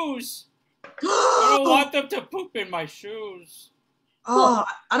 shoes. I don't want them to poop in my shoes. Oh,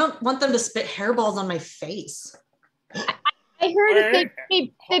 I don't want them to spit hairballs on my face. I heard if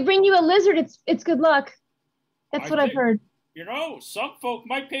they bring you a lizard, it's good luck. That's what I've heard. You know, some folk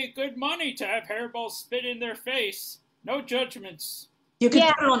might pay good money to have hairballs spit in their face. No judgments. You could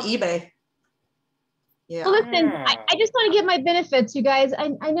put it on eBay. Yeah. Well, listen, I just want to get my benefits, you guys.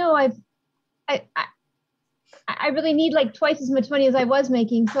 I know I really need like twice as much money as I was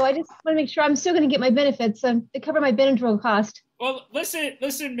making, so I just want to make sure I'm still going to get my benefits to cover my Benadryl cost. Well, listen,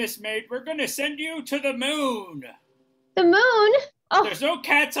 Miss Maid, we're gonna send you to the moon. The moon? Oh, there's no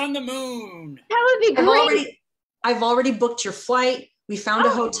cats on the moon. That would be great. I've already booked your flight. We found a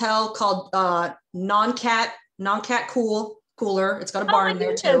hotel called Non-Cat Cooler. It's got a bar in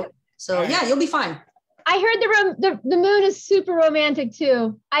there too. So yeah, you'll be fine. I heard the moon is super romantic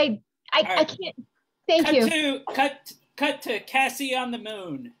too. I can't. Thank you. Cut to Cassie on the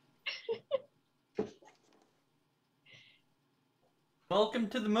moon. Welcome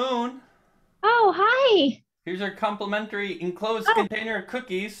to the moon. Oh, hi. Here's our complimentary enclosed container of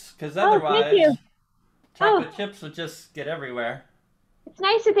cookies, because Oh, otherwise thank you. chocolate chips would just get everywhere. It's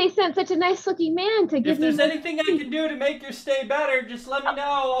nice that they sent such a nice looking man to give If me. there's anything I can do to make your stay better, just let me know.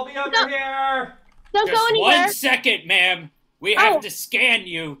 I'll be over here. Don't Just go anywhere. 1 second, ma'am. We have to scan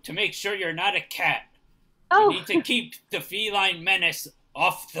you to make sure you're not a cat. We need to keep the feline menace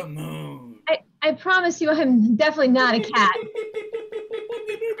off the moon. I promise you, I'm definitely not a cat.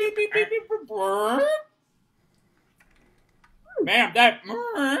 Ma'am, that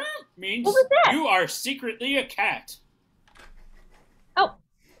means What was that? you are secretly a cat. Oh,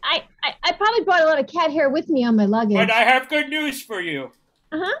 I probably brought a lot of cat hair with me on my luggage. But I have good news for you.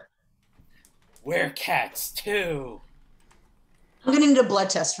 Uh-huh. We're cats too. I'm gonna need a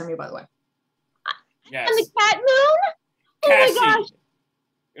blood test from you, by the way. Yes. On the cat moon? Oh Cassie, my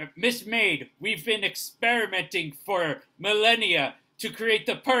gosh. Miss Maid, we've been experimenting for millennia to create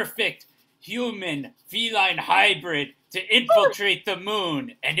the perfect human feline hybrid to infiltrate the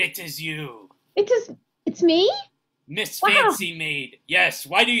moon, and it is you. It's me? Miss Wow. Fancy Maid. Yes,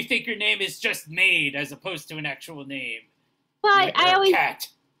 why do you think your name is just Maid as opposed to an actual name? Well, Like I you're a always cat.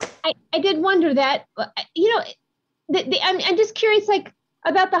 I did wonder that. You know, I'm just curious, like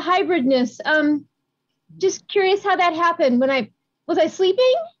about the hybridness. Just curious how that happened. Was I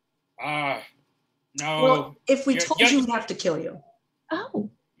sleeping? No. Well, if we told you, we'd have to kill you. Oh, well,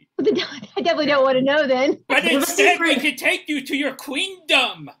 then I definitely don't want to know then. But instead, we could take you to your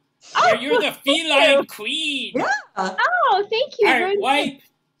queendom. Where you're the feline queen. Yeah. Oh, thank you. All very right, much. wipe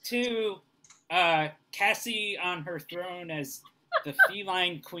to Cassie on her throne as the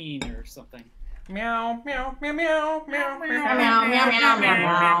feline queen or something. Meow, meow, meow, meow, meow, meow, meow, meow, meow, meow,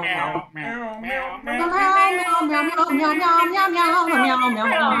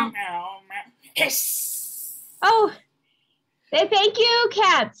 meow, Oh, thank you,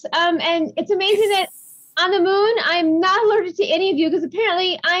 cats. And it's amazing that on the moon, I'm not allergic to any of you because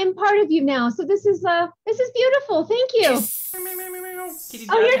apparently I'm part of you now. So this is beautiful. Thank you.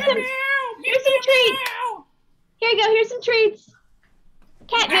 Oh, here's some treats. Here you go. Here's some treats.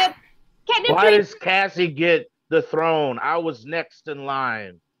 Catnip. Catnip Why treats. does Cassie get the throne? I was next in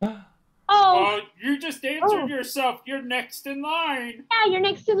line. Oh, you just answered yourself. You're next in line. Yeah, you're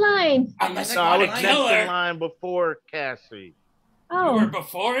next in line. I was next in line before Cassie. Oh. You were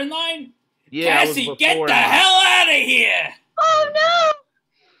before in line? Yeah, Cassie, get the hell out of here! Oh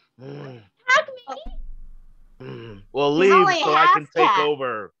no! Hack me. Well, leave so I can take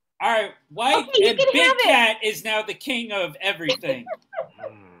over. All right, White and Big Cat is now the king of everything.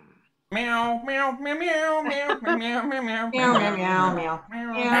 Meow, meow, meow, meow, meow, meow, meow, meow, meow, meow,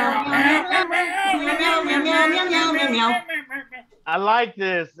 meow. I like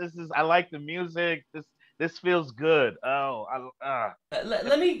this. I like the music. This feels good.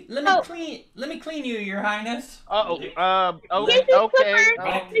 Let me clean you, Your Highness. Okay. Here's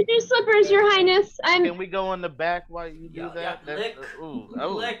your slippers, Your Highness. Can we go in the back while you do that? Lick.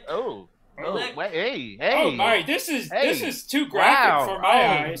 Hey. Oh my, this is too graphic for my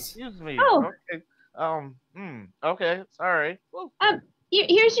eyes. Excuse me. Oh. Okay. Okay. Sorry.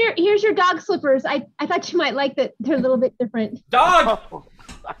 Here's your dog slippers. I thought you might like that. They're a little bit different. Dog. Well,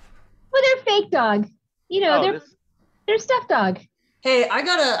 they're fake dog. You know, they're stuffed dog. Hey, I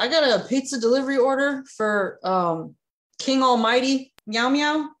got a pizza delivery order for King Almighty Meow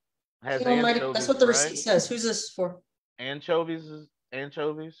Meow. Has King Almighty. anchovies, That's what the receipt right? says. Who's this for? Anchovies.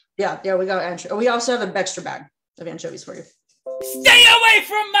 Yeah, we got anchovies. We also have an extra bag of anchovies for you. Stay away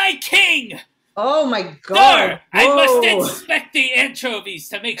from my king! Oh my God! Sir, I must inspect the anchovies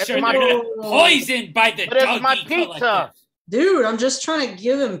to make sure they're not poisoned by the doggy collective. Dude, I'm just trying to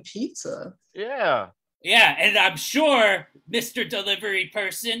give him pizza. Yeah. Yeah, and I'm sure, Mr. Delivery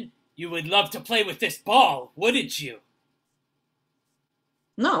Person, you would love to play with this ball, wouldn't you?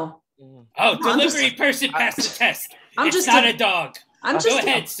 No. Oh, Delivery Person passed the test. I'm It's not a dog. Go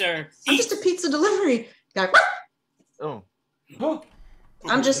ahead, sir. I'm just a pizza delivery guy. Oh.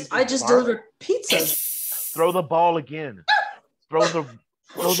 I just delivered pizza. Throw the ball again. Throw the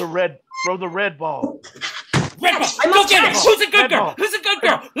red ball. Red ball. Go get it. Who's a good girl? Who's a good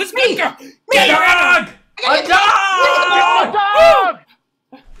girl? Who's a good girl? Get a dog! A dog!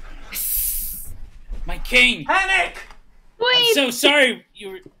 My king. Panic! I'm so sorry.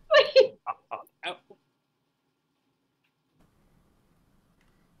 You were.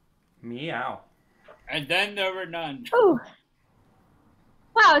 Meow. And then there were none. Oh.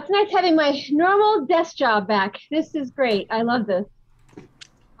 Wow, it's nice having my normal desk job back. This is great. I love this.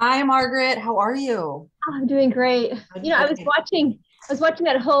 Hi, Margaret. How are you? Oh, I'm doing great. You know, I was watching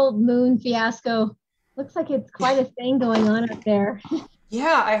that whole moon fiasco. Looks like it's quite a thing going on up there.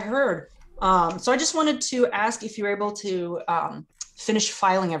 Yeah, I heard. So I just wanted to ask if you were able to finish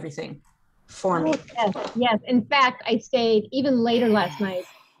filing everything for me. Yes. In fact, I stayed even later last night.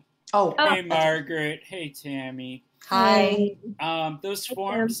 Oh. Hey, Margaret. Hey, Tammy. Hi. Those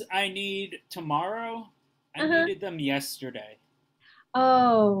forms I need tomorrow. I needed them yesterday.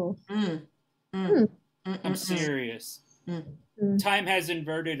 Oh. I'm serious. Time has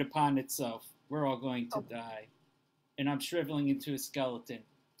inverted upon itself. We're all going to die. And I'm shriveling into a skeleton.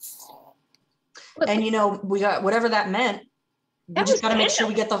 And you know, we got whatever that meant. We just got to make sure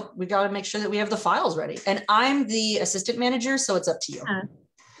we got to make sure that we have the files ready. And I'm the assistant manager, so it's up to you.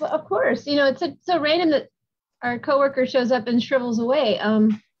 Well, of course. You know, it's so random that our coworker shows up and shrivels away.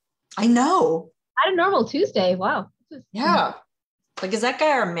 I know. Not a normal Tuesday. Wow. Yeah. Like, is that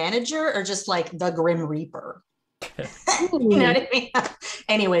guy our manager or just like the Grim Reaper? You know what I mean?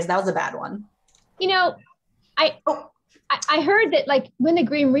 Anyways, that was a bad one. You know, I heard that like when the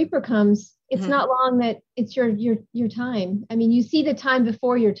Grim Reaper comes, it's not long that it's your time. I mean, you see the time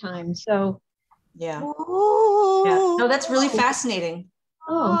before your time. So yeah. Yeah. No, that's really fascinating.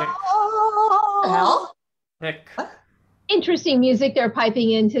 Oh. What the hell? Nick. Interesting music they're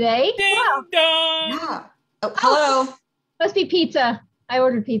piping in today. Wow. Yeah. Oh, hello. Must be pizza. I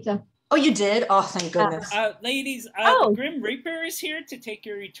ordered pizza. Oh, you did? Oh, thank goodness. Ladies, the Grim Reaper is here to take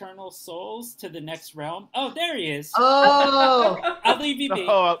your eternal souls to the next realm. Oh, there he is. Oh. I'll leave you be.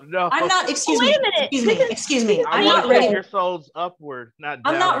 No. I'm not, excuse me. Wait a minute. Excuse me. I I'm want not to ready. take your souls upward, not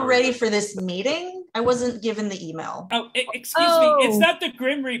downward. I'm not ready for this meeting. I wasn't given the email. Oh, excuse me. It's not the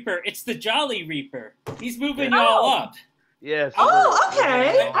Grim Reaper. It's the Jolly Reaper. He's moving you all up. Yes. Oh,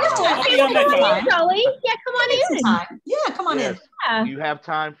 okay. I have time. Hey, come on in, Sully. Yeah, come on in. Time. Yeah, come on in. Yeah. You have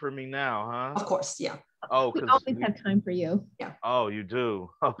time for me now, huh? Of course, yeah. Oh, We always have time for you. Yeah. Oh, you do.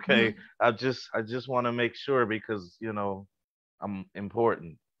 Okay. I just want to make sure because I'm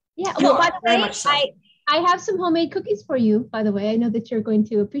important. Yeah. You Well, are, by the very way, much so. I have some homemade cookies for you. By the way, I know that you're going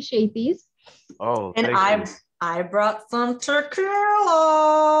to appreciate these. Oh, And thank you. I brought some tequila.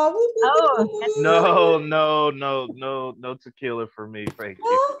 Oh, that's No tequila for me. Thank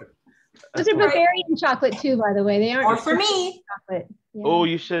you. Those are Bavarian chocolate too, by the way. They aren't. Or for me. Chocolate. Yeah. Oh,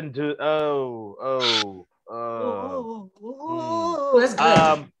 you shouldn't do. That's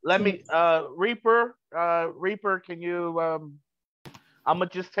good. Let me. Reaper. Can you? I'm gonna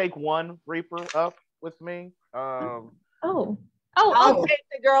just take one Reaper up with me. Oh. I'll take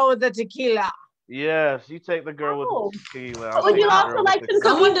the girl with the tequila. Yes, you take the girl with the tequila. Would you also like some cookies?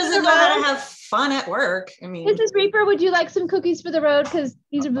 Someone doesn't for the know how to road? have fun at work. I mean, Mrs. Reaper, would you like some cookies for the road? Because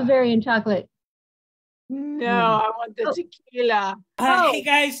these are Bavarian chocolate. No, I want the tequila. Hey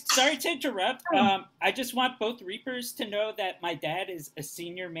guys, sorry to interrupt. I just want both Reapers to know that my dad is a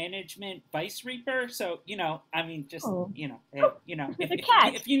senior management vice Reaper. So if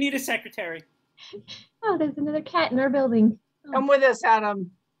you need a secretary. Oh, there's another cat in our building. Come with us,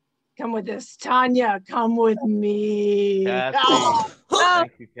 Adam. Come with us, Tanya. Come with me.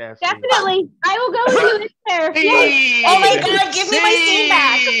 Thank you, Cassie. Definitely, I will go with you there. Yes. Oh my God, give me my scene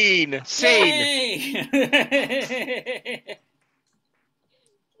back.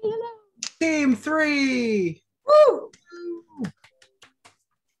 Team 3. Woo!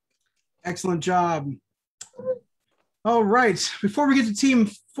 Excellent job. All right. Before we get to Team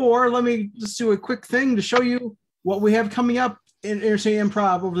 4, let me just do a quick thing to show you what we have coming up in InterCity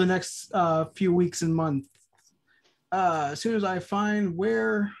Improv over the next few weeks and months. As soon as I find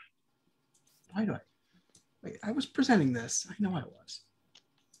where... Why do I... Wait, I was presenting this. I know I was.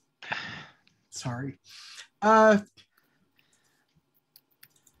 Sorry.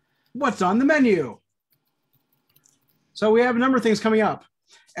 What's on the menu? So we have a number of things coming up.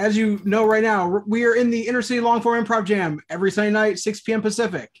 As you know right now, we are in the InterCity Long Form Improv Jam every Sunday night, 6 p.m.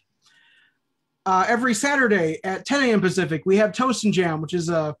 Pacific. Every Saturday at 10 a.m. Pacific, we have Toast and Jam, which is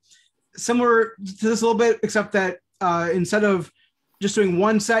similar to this a little bit, except that instead of just doing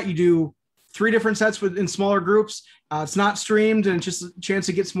one set, you do 3 different sets in smaller groups. It's not streamed, and it's just a chance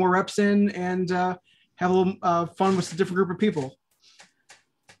to get some more reps in and have a little fun with a different group of people.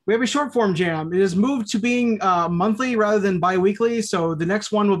 We have a short form jam. It has moved to being monthly rather than bi-weekly. So the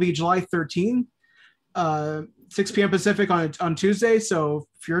next one will be July 13th, 6 p.m. Pacific on Tuesday. So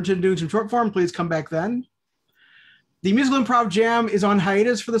if you're interested in doing some short form, please come back then. The musical improv jam is on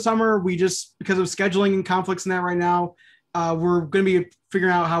hiatus for the summer. We just, because of scheduling and conflicts and that right now, we're going to be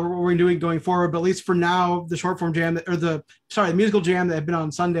figuring out how we're doing going forward. But at least for now, the short form jam, the musical jam that had been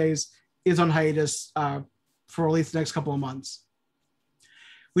on Sundays is on hiatus for at least the next couple of months.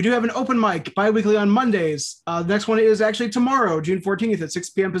 We do have an open mic bi-weekly on Mondays. The next one is actually tomorrow, June 14th at 6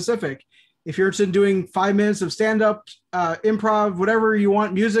 p.m. Pacific. If you're interested in doing 5 minutes of stand-up, improv, whatever you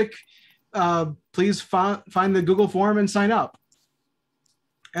want, music, please find the Google form and sign up.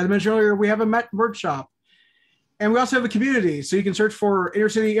 As I mentioned earlier, we have a merch shop. And we also have a community. So you can search for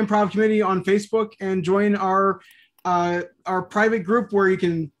InterCity Improv Community on Facebook and join our private group where you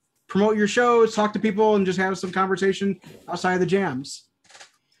can promote your shows, talk to people, and just have some conversation outside of the jams.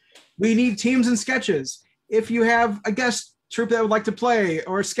 We need teams and sketches. If you have a guest troupe that would like to play,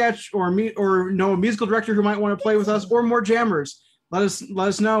 or a sketch, or know a musical director who might want to play with us, or more jammers, let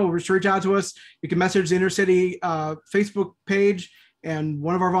us know. Just reach out to us. You can message the InterCity Facebook page, and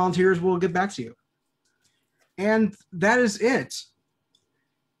one of our volunteers will get back to you. And that is it.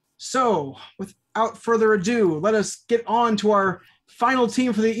 So, without further ado, let us get on to our final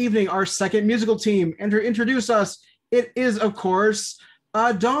team for the evening, our second musical team. And to introduce us, it is, of course,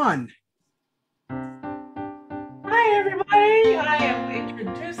 Dawn. Hi, everybody. I am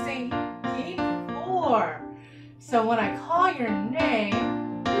introducing Team 4. So when I call your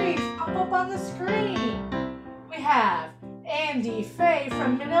name, please pop up on the screen. We have Andy Fay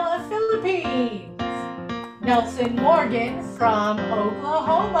from Manila, Philippines. Nelson Morgan from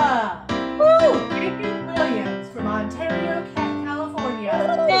Oklahoma. Woo! Adrian Williams from Ontario,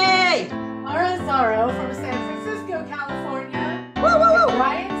 California. Hey! Laura Zaro from San Francisco, California. Woo, woo, woo!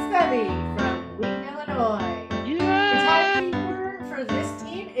 Ryan Sebby from Wheaton, Illinois. Yeah! The timekeeper for this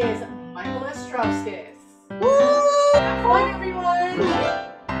team is Michael Astrauskas. Woo! Have fun, everyone!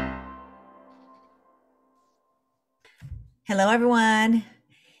 Hello, everyone.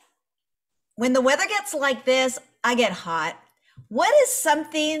 When the weather gets like this, I get hot. What is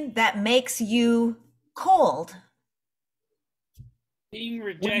something that makes you cold? Being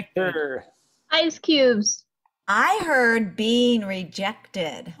rejected. Winter. Ice cubes. I heard being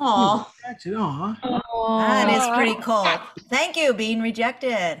rejected. Aw. That is pretty cool. Thank you, being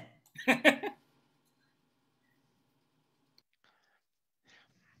rejected.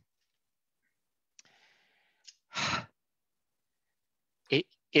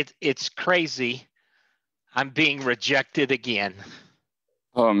 It's crazy. I'm being rejected again.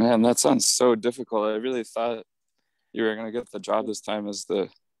 Oh man, that sounds so difficult. I really thought you were gonna get the job this time as the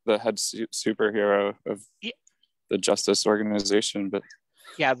head superhero of the justice organization, but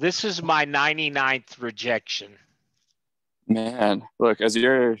Yeah, this is my 99th rejection. man, look, as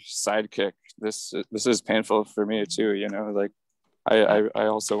your sidekick, this is painful for me too. You know, like I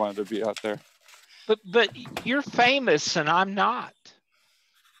also wanted to be out there. But you're famous and I'm not.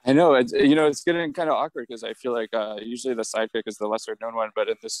 I know it's getting kind of awkward because I feel like usually the sidekick is the lesser known one, but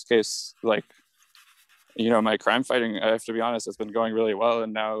in this case, like, my crime fighting, I have to be honest, it's been going really well,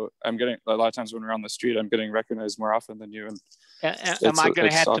 and now I'm getting a lot of times when we're on the street, I'm getting recognized more often than you. And am I going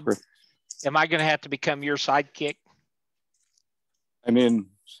to have to become your sidekick? I mean,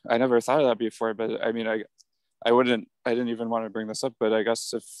 I never thought of that before, but I mean, I didn't even want to bring this up, but I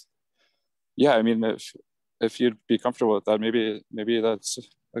guess if you'd be comfortable with that, maybe that's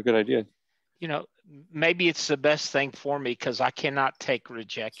a good idea. Maybe it's the best thing for me because I cannot take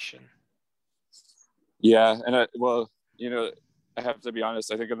rejection. Yeah, and I have to be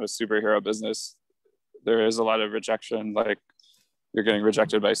honest, I think in the superhero business, there is a lot of rejection. Like, you're getting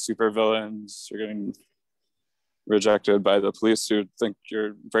rejected by supervillains, you're getting rejected by the police who think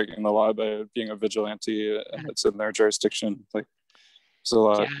you're breaking the law by being a vigilante and it's in their jurisdiction. Like, there's a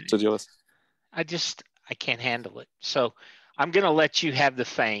lot to deal with. I can't handle it. So I'm going to let you have the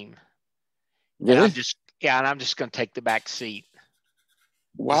fame. Really? And I'm just going to take the back seat.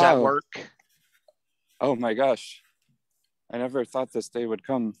 Wow. Does that work? Oh my gosh. I never thought this day would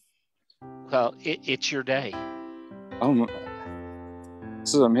come. Well, it's your day. Oh,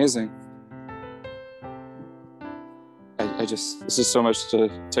 this is amazing. This is so much to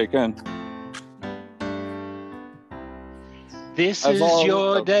take in. This is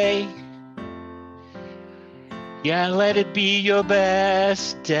your day. Yeah, let it be your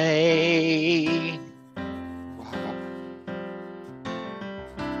best day.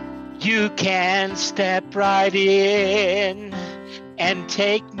 You can step right in and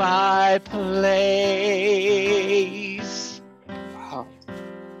take my place. Wow.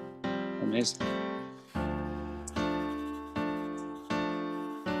 Amazing.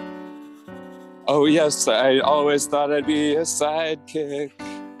 Oh yes, I always thought I'd be a sidekick.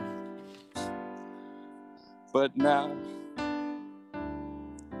 But now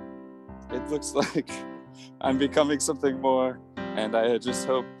it looks like I'm becoming something more, and I just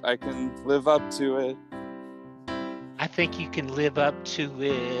hope I can live up to it. I think you can live up to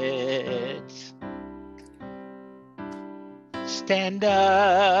it. Stand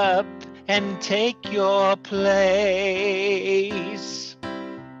up and take your place.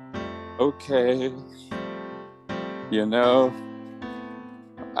 Okay.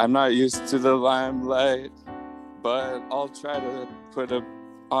 I'm not used to the limelight, but I'll try to put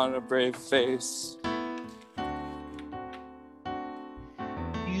on a brave face.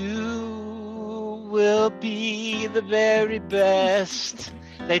 You will be the very best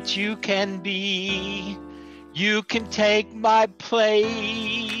that you can be. You can take my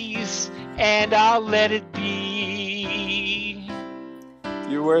place, and I'll let it be.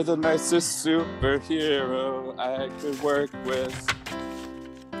 You were the nicest superhero I could work with.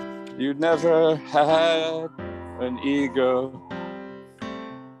 You never had an ego.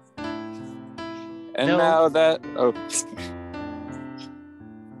 And now that... Oh.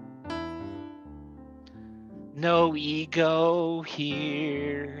 No ego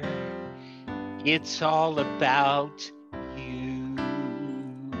here. It's all about you.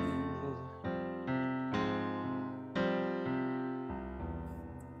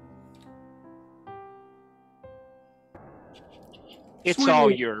 It's Sweet. all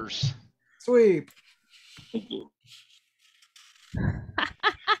yours. Sweet.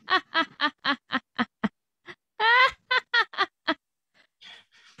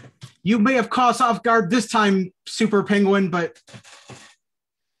 You may have caught us off guard this time, Super Penguin, but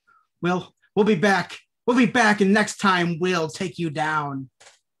we'll be back. We'll be back, and next time we'll take you down.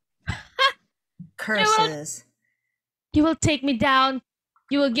 Curses. You will take me down.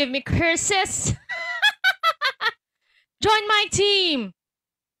 You will give me curses. Join my team.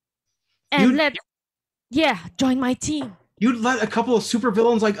 And join my team. You'd let a couple of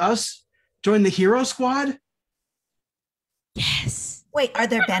supervillains like us join the hero squad? Yes. Wait, are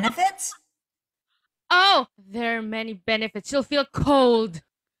there benefits? Oh, there are many benefits. You'll feel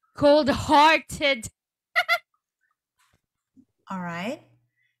cold-hearted. All right.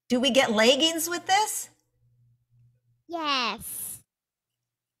 Do we get leggings with this? Yes.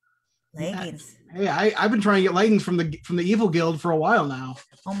 Leggings. Hey, I've been trying to get leggings from the Evil Guild for a while now.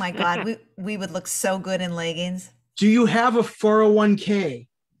 Oh my God, we would look so good in leggings. Do you have a 401k?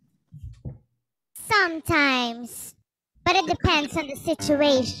 Sometimes. But it depends on the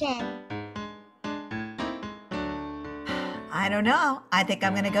situation. I don't know. I think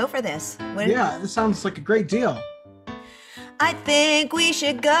I'm going to go for this. Yeah, this sounds like a great deal. I think we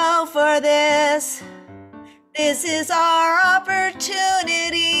should go for this. This is our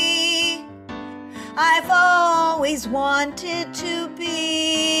opportunity. I've always wanted to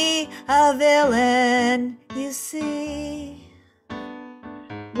be a villain, you see.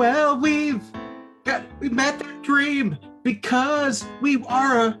 Well, we've met that dream because we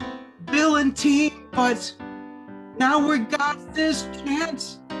are a villain team, but now we got this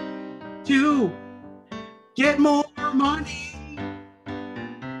chance to get more money.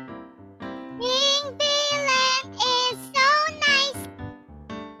 Being villain is so nice.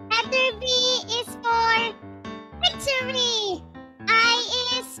 Letter B is for victory. I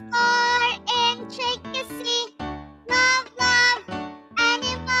is for intricacy. Love,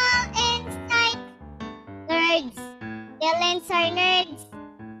 animal insight. Nerds. Villains are nerds.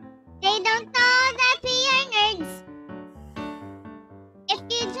 They don't know that we are nerds. If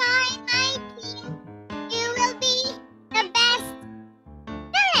you join my team, you will be the best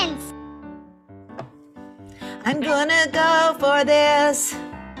villains. I'm gonna go for this.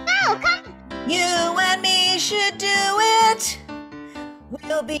 No, come. You and me should do it.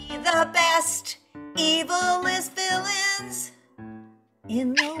 We'll be the best, evilest villains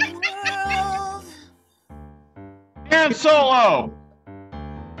in the world. And Solo.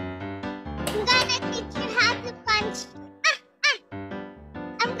 I'm gonna teach you how to punch.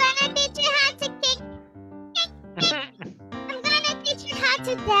 I'm gonna teach you how to kick. I'm gonna teach you how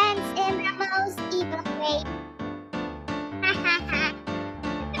to dance in the most evil way.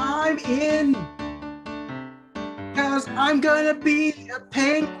 I'm in, cause I'm gonna be a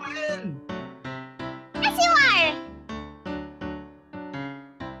penguin. Yes, you are.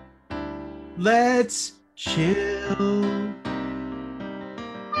 Let's chill.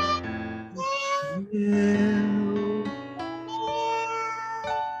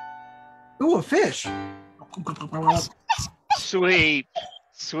 Ooh, a fish. Sweep.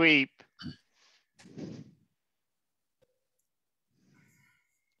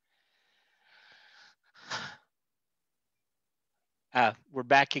 We're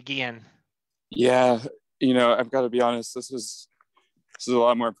back again. Yeah, you know, I've got to be honest. This is a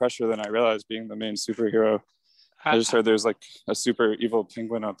lot more pressure than I realized. Being the main superhero, I just heard there's like a super evil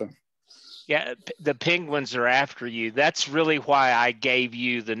penguin out there. Yeah, the penguins are after you. That's really why I gave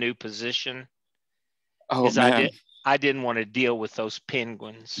you the new position. Oh man, I didn't want to deal with those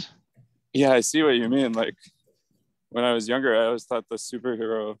penguins. Yeah, I see what you mean. Like when I was younger, I always thought the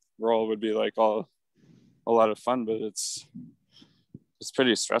superhero role would be like a lot of fun, but it's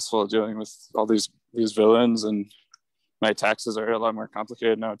pretty stressful dealing with all these villains, and my taxes are a lot more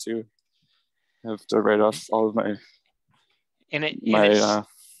complicated now too. I have to write off all of my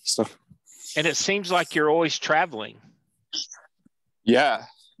stuff. And it seems like you're always traveling. Yeah,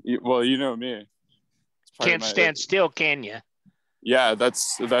 well, you know me. Can't stand still, can you? Yeah,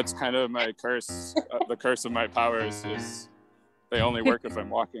 that's kind of my curse. The curse of my powers is they only work if I'm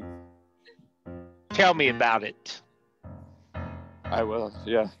walking. Tell me about it. I will,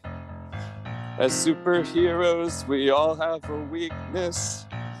 yeah. As superheroes, we all have a weakness.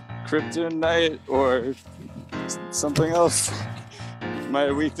 Kryptonite or something else. My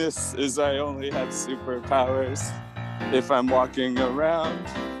weakness is I only have superpowers if I'm walking around.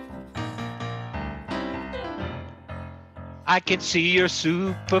 I can see your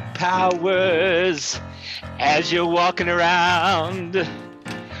superpowers as you're walking around.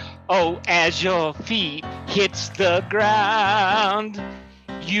 Oh, as your feet hits the ground,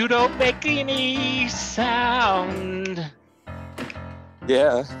 you don't make any sound.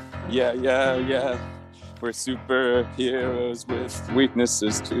 Yeah. We're superheroes with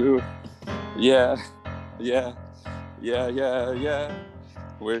weaknesses too. Yeah.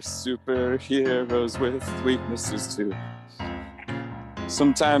 We're superheroes with weaknesses too.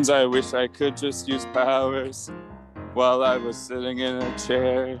 Sometimes I wish I could just use powers while I was sitting in a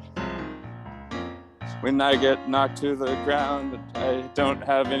chair. When I get knocked to the ground, I don't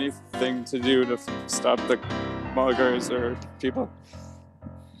have anything to do to stop the muggers or people.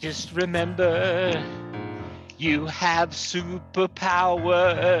 Just remember, You have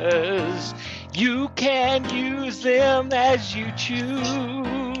superpowers. You can use them as you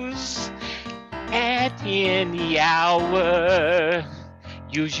choose. At any hour,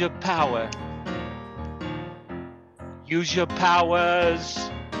 use your power. Use your powers.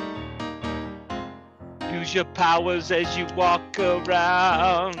 Use your powers as you walk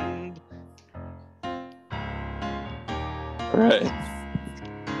around. Right.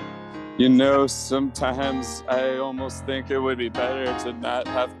 You know, sometimes I almost think it would be better to not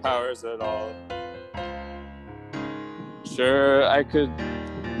have powers at all. Sure, I could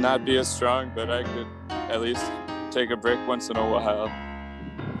not be as strong, but I could at least take a break once in a while.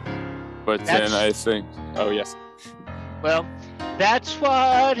 But then I think, oh yes. Well, that's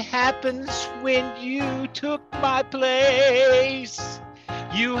what happens when you took my place.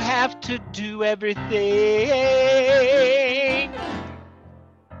 You have to do everything.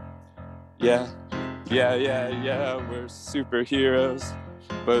 Yeah, we're superheroes,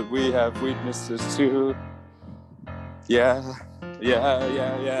 but we have weaknesses too. Yeah,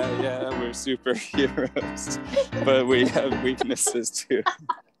 we're superheroes, but we have weaknesses too.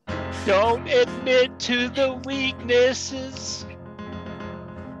 Don't admit to the weaknesses.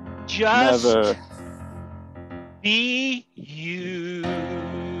 Just Never. be you.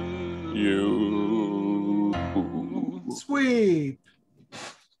 Sweep.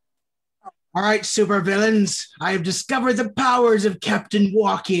 All right, supervillains. I have discovered the powers of Captain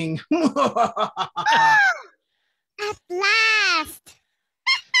Walking. At last!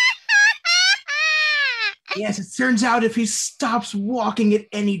 Yes, it turns out if he stops walking at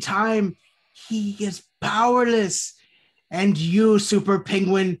any time, he is powerless. And you, Super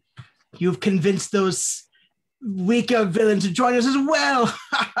Penguin, you've convinced those weaker villains to join us as well.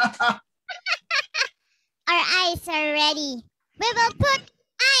 Our ice are ready. We will put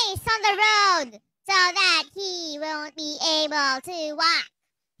ice on the road so that he won't be able to walk.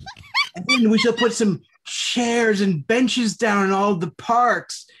 And then we shall put some chairs and benches down in all the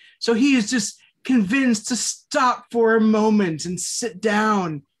parks. So he is just convinced to stop for a moment and sit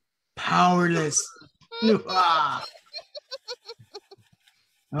down, powerless.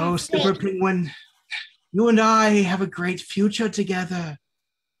 Oh, Super Penguin, you and I have a great future together.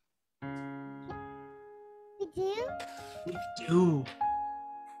 We do? We do.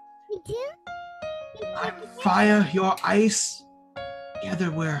 We do? I'm fire, you're ice.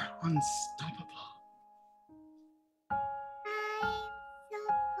 Together we're unstoppable.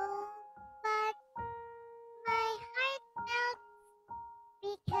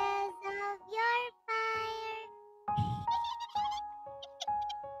 Because of your fire.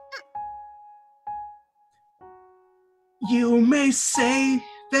 You may say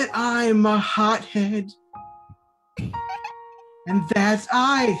that I'm a hothead and that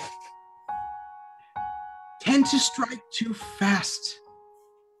I tend to strike too fast.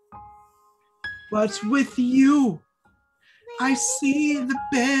 But with you, I see the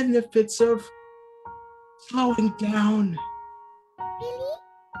benefits of slowing down. Really?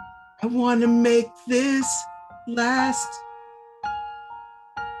 I want to make this last.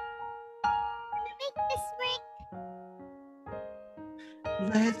 Make this work.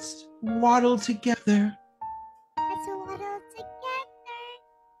 Let's waddle together. Let's waddle together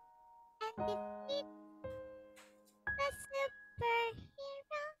and defeat the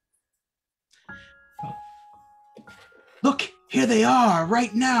superhero. Look, here they are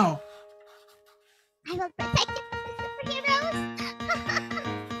right now. I will protect you from the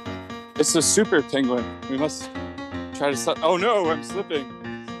superheroes. It's a super penguin. We must try to stop. Oh no, I'm slipping.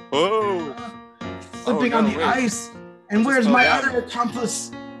 Oh. Slipping on the ice. And where's my other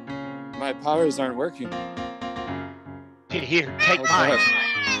accomplice? My powers aren't working. Here, take mine.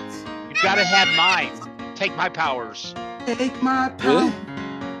 You've got to have mine. Take my powers. Take my power. Really?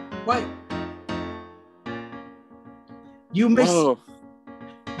 What? You may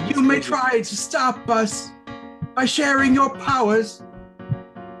try to stop us by sharing your powers,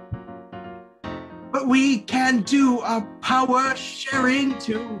 but we can do a power sharing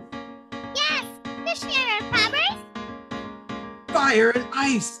too. Yes, to share our powers. Fire and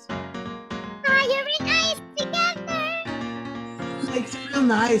ice. Fire and ice together. Makes it real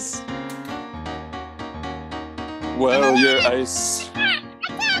nice. Well, your ice.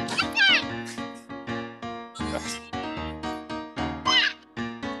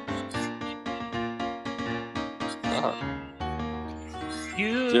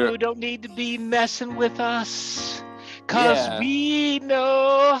 You don't need to be messing with us, 'cause we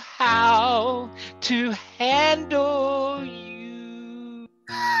know how to handle you.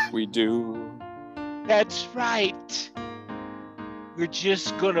 We do. That's right. We're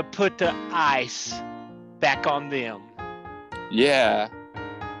just gonna put the ice back on them. Yeah.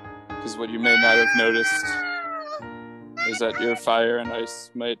 Because what you may not have noticed is that your fire and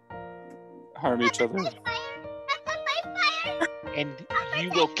ice might harm each other. And you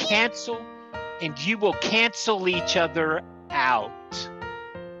will cancel each other out.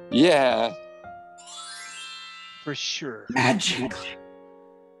 Yeah. For sure. Magic.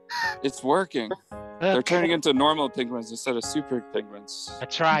 It's working. They're turning into normal penguins instead of super penguins.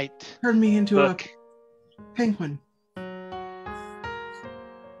 That's right. Turn me into a penguin.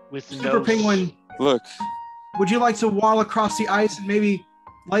 With super penguin. Look. Would you like to waddle across the ice and maybe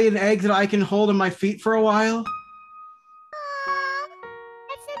lay an egg that I can hold in my feet for a while?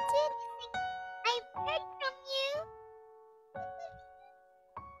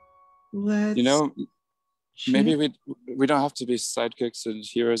 Maybe we don't have to be sidekicks and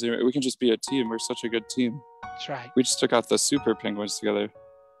heroes anymore. We can just be a team. We're such a good team. That's right. We just took out the super penguins together.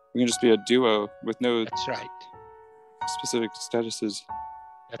 We can just be a duo with no That's right. specific statuses.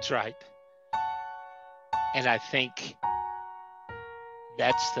 That's right. And I think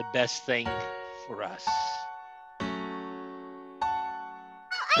that's the best thing for us.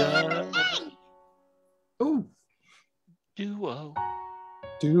 The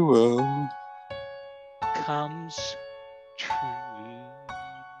duo comes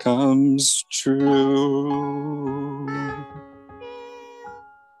true.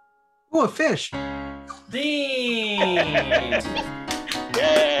 Oh, a fish. Dean.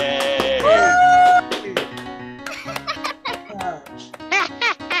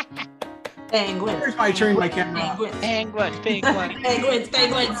 Penguins. Here's my turn, my camera. Penguins.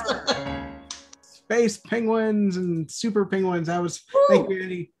 Space penguins and super penguins. That was thank you,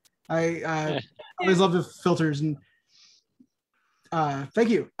 Andy. I always love the filters and thank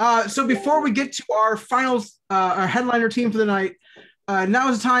you. So before we get to our finals, our headliner team for the night, now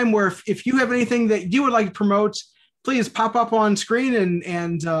is the time where if you have anything that you would like to promote, please pop up on screen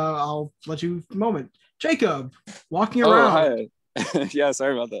and I'll let you moment. Jacob, walking around. Oh, hi. Yeah,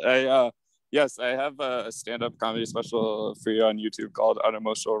 sorry about that. Yes, I have a stand-up comedy special for you on YouTube called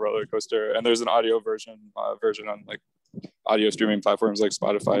Unemotional Roller Coaster, and there's an audio version on like audio streaming platforms like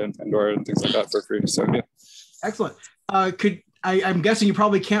Spotify and Pandora and things like that for free. So yeah. Excellent. I'm guessing you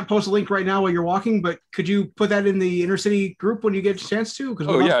probably can't post a link right now while you're walking, but could you put that in the InterCity group when you get a chance to?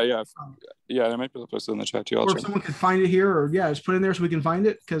 Yeah. I might be able to post it in the chat too. Or if someone could find it here, or just put it in there so we can find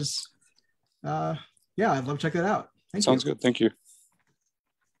it. Because I'd love to check that out. Sounds good. Thank you.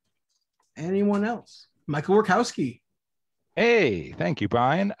 Anyone else? Michael Wirkowski. Hey, thank you,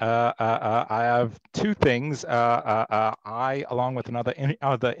 Brian. I have two things. I, along with another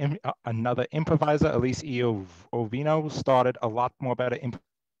improviser, Elise Ovino, started a lot more better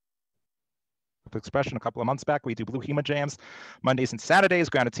expression a couple of months back. We do Blue Humor Jams Mondays and Saturdays,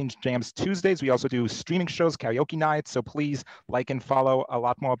 Grounded Teen Jams Tuesdays. We also do streaming shows, karaoke nights. So please like and follow A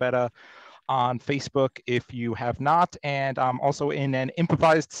Lot More Better on Facebook if you have not. And I'm also in an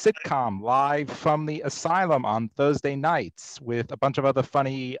improvised sitcom live from the asylum on Thursday nights with a bunch of other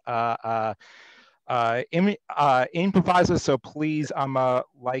funny improvisers. So please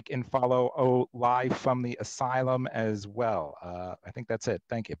like and follow live from the asylum as well. I think that's it.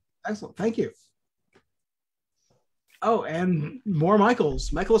 Thank you. Excellent. Thank you. Oh, and more Michael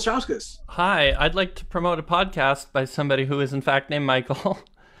Astrauskas. Hi, I'd like to promote a podcast by somebody who is in fact named Michael.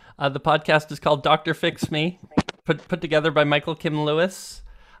 The podcast is called Dr. Fix Me, put together by Michael Kim Lewis.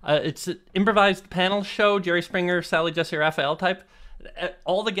 It's an improvised panel show, Jerry Springer, Sally Jesse Raphael type.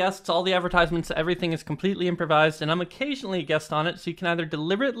 All the guests, all the advertisements, everything is completely improvised, and I'm occasionally a guest on it, so you can either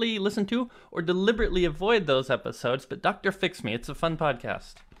deliberately listen to or deliberately avoid those episodes. But Dr. Fix Me, it's a fun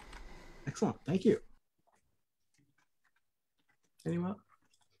podcast. Excellent. Thank you. Anyone?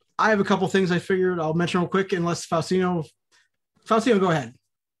 I have a couple things I figured I'll mention real quick, unless Faustino, go ahead.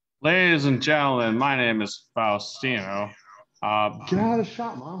 Ladies and gentlemen, my name is Faustino. Get out of the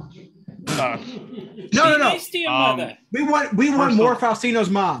shot, Mom. No. We want more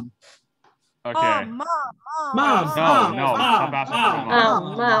Faustino's mom. Okay. Mom.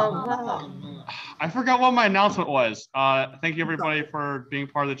 I forgot what my announcement was. Thank you everybody for being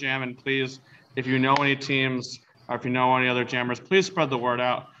part of the jam, and please, if you know any teams or if you know any other jammers, please spread the word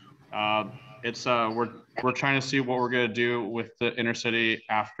out. We're trying to see what we're gonna do with the InterCity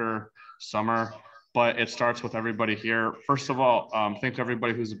after summer, but it starts with everybody here. First of all, thanks to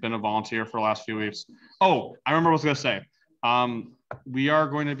everybody who's been a volunteer for the last few weeks. Oh, I remember what I was gonna say. We are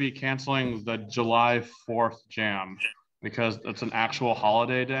going to be canceling the July 4th jam because it's an actual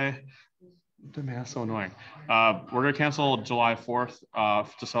holiday day. Man, that's so annoying. We're gonna cancel July 4th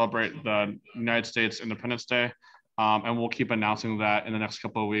to celebrate the United States Independence Day. And we'll keep announcing that in the next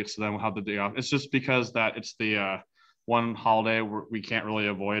couple of weeks. So then we'll have the day off. It's just because that it's the one holiday we can't really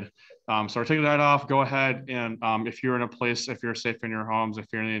avoid. So we're taking that off. Go ahead and if you're in a place, if you're safe in your homes, if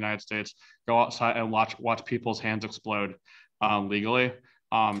you're in the United States, go outside and watch people's hands explode legally.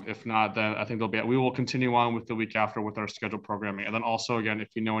 If not, then I think we will continue on with the week after with our scheduled programming. And then also, again, if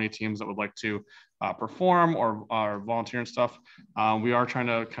you know any teams that would like to perform or volunteer and stuff, we are trying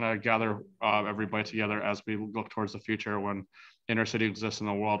to kind of gather everybody together as we look towards the future when InterCity exists in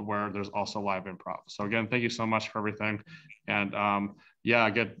a world where there's also live improv. So again, thank you so much for everything. And yeah,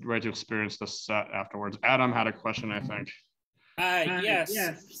 get ready to experience this set afterwards. Adam had a question, I think.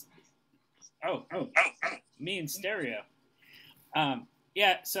 Yes. Oh, me in stereo.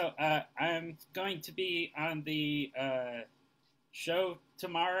 Yeah, so I'm going to be on the show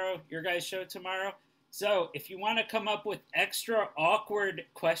tomorrow, your guys' show tomorrow. So if you want to come up with extra awkward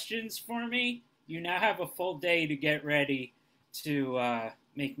questions for me, you now have a full day to get ready to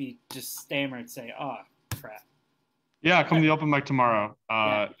make me just stammer and say, oh, crap. Yeah, come to the open mic tomorrow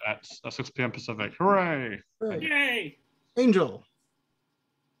at 6 p.m. Pacific. Hooray! Yay! Angel.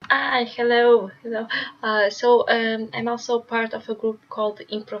 Hello. So I'm also part of a group called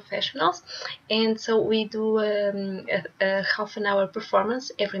Improfessionals, and so we do a half an hour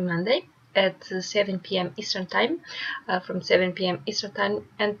performance every Monday at 7 p.m. Eastern Time, from 7 p.m. Eastern Time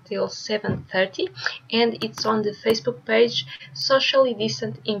until 7:30, and it's on the Facebook page Socially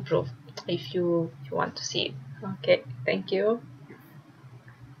Distant Improv, if you want to see it. Okay, thank you.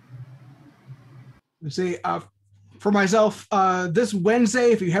 See, for myself, this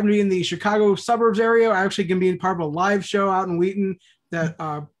Wednesday, if you happen to be in the Chicago suburbs area, I actually can be part of a live show out in Wheaton that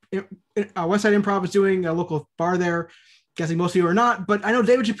Westside Improv is doing, a local bar there. Guessing most of you are not, but I know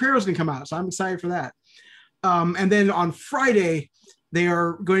David Shapiro's going to come out, so I'm excited for that. And then on Friday, they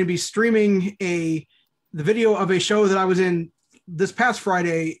are going to be streaming the video of a show that I was in this past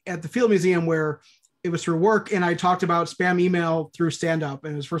Friday at the Field Museum, where it was through work, and I talked about spam email through stand-up,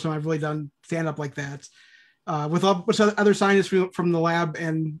 and it was the first time I've really done stand-up like that. With other scientists from the lab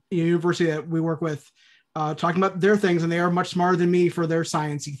and university that we work with, talking about their things, and they are much smarter than me for their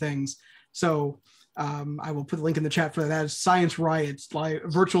sciencey things. So I will put the link in the chat for that. It's Science Riots live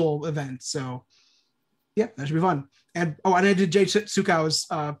virtual event. So yeah, that should be fun. And I did Jay Sukawa's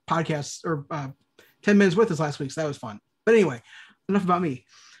podcast or 10 Minutes with us last week, so that was fun. But anyway, enough about me.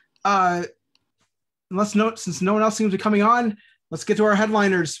 Since no one else seems to be coming on, let's get to our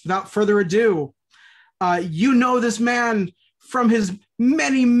headliners. Without further ado, you know this man from his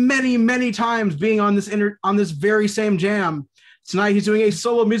many, many, many times being on this very same jam. Tonight he's doing a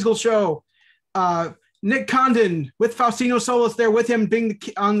solo musical show. Nick Condon with Faustino Solis there with him being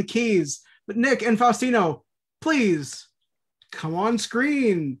on the keys. But Nick and Faustino, please come on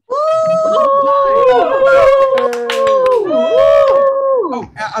screen.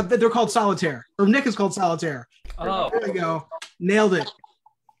 They're called Solitaire, or Nick is called Solitaire. Oh, there we go. Nailed it.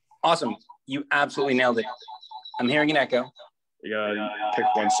 Awesome. You absolutely nailed it. I'm hearing an echo. You gotta pick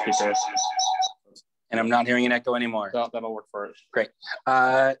one speaker. And I'm not hearing an echo anymore. That'll work for us. Great.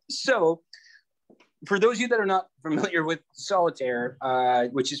 So for those of you that are not familiar with Solitaire,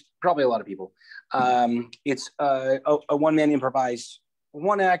 which is probably a lot of people, it's a one-man improvised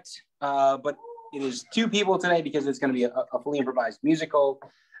one act, but it is two people today because it's going to be a fully improvised musical.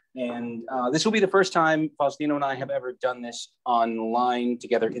 And this will be the first time Faustino and I have ever done this online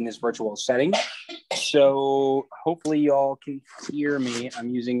together in this virtual setting. So hopefully y'all can hear me. I'm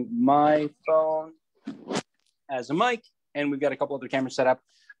using my phone as a mic, and we've got a couple other cameras set up.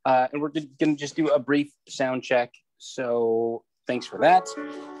 And we're going to just do a brief sound check. So thanks for that.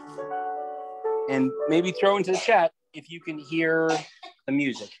 And maybe throw into the chat if you can hear the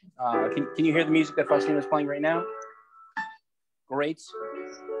music. Can you hear the music that Faustino is playing right now? Great.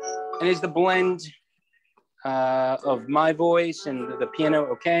 And is the blend of my voice and the piano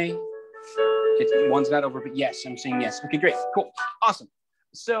okay? One's not over, but yes, I'm saying yes. Okay, great, cool, awesome.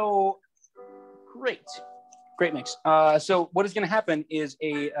 So, great mix. So what is gonna happen is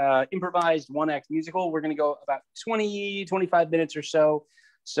a improvised one-act musical. We're gonna go about 20, 25 minutes or so.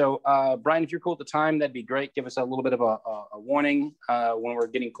 So Brian, if you're cool at the time, that'd be great. Give us a little bit of a warning when we're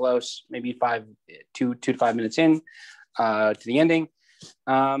getting close, maybe 2 to 5 minutes in to the ending.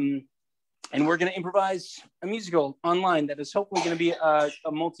 And we're going to improvise a musical online that is hopefully going to be a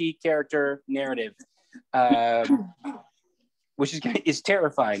multi-character narrative, which is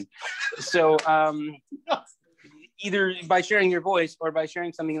terrifying. So either by sharing your voice or by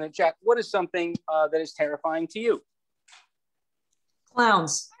sharing something in the chat, what is something that is terrifying to you?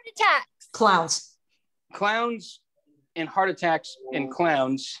 Clowns. Heart attacks. Clowns. Clowns and heart attacks and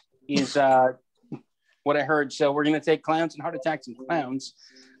clowns is what I heard. So we're going to take clowns and heart attacks and clowns.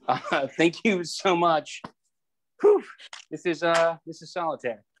 Thank you so much. Whew. This is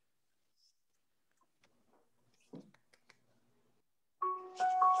Solitaire.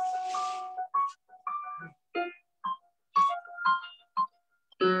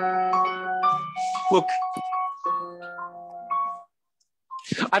 Look,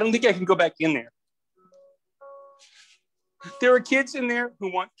 I don't think I can go back in there. There are kids in there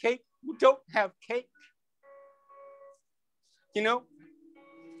who want cake, who don't have cake. You know,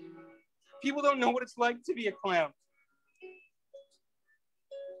 people don't know what it's like to be a clown.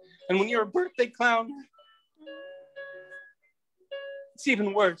 And when you're a birthday clown, it's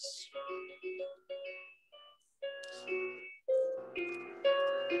even worse.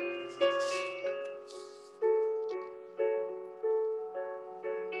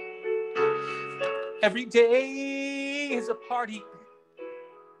 Every day is a party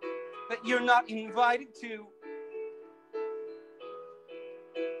that you're not invited to.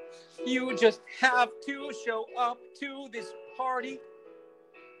 You just have to show up to this party,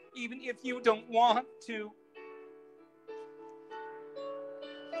 even if you don't want to.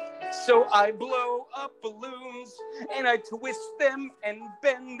 So I blow up balloons and I twist them and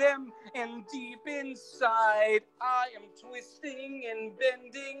bend them, and deep inside I am twisting and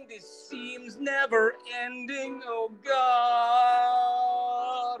bending. This seems never ending. Oh God,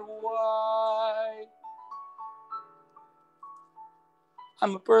 why?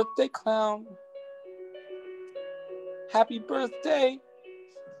 I'm a birthday clown. Happy birthday.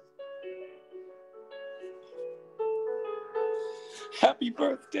 Happy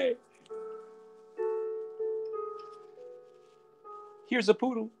birthday. Here's a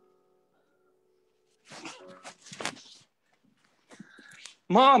poodle.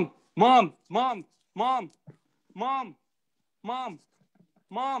 Mom.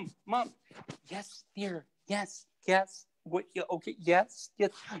 Yes, dear. Yes. What? Okay. Yes.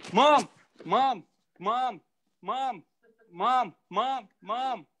 Mom.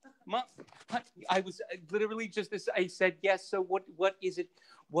 I was literally just this. I said yes. So what is it?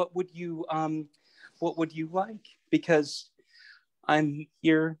 What would you like? Because I'm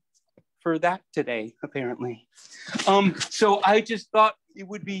here for that today, apparently. So I just thought it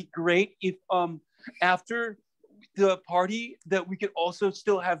would be great if after the party that we could also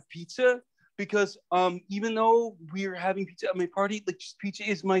still have pizza, because even though we're having pizza at my party, like just pizza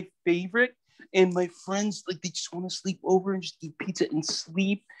is my favorite, and my friends like they just want to sleep over and just eat pizza and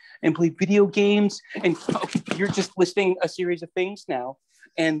sleep and play video games. And you're just listing a series of things now,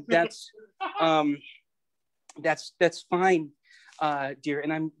 and that's fine. Dear,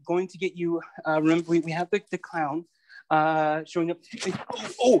 and I'm going to get you, remember we have the clown showing up.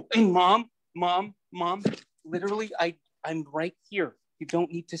 And mom, literally, I'm right here. You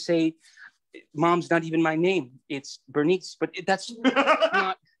don't need to say, Mom's not even my name. It's Bernice, but that's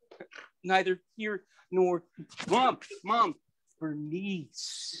not neither here nor, Mom,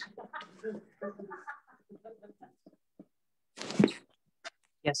 Bernice.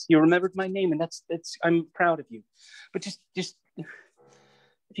 Yes, you remembered my name, and that's I'm proud of you. But just if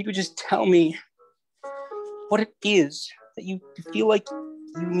you could just tell me what it is that you feel like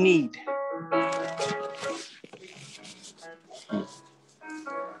you need.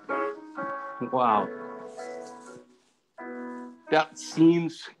 Wow. That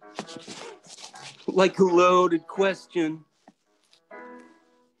seems like a loaded question.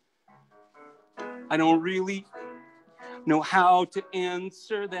 I don't really know how to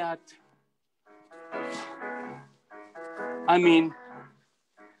answer that. I mean,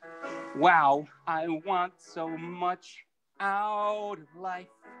 wow, I want so much out of life.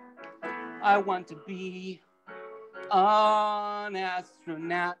 I want to be an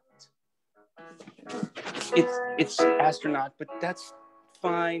astronaut. It's astronaut, but that's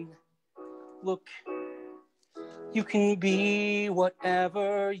fine. Look, you can be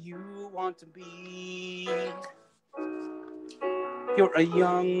whatever you want to be. You're a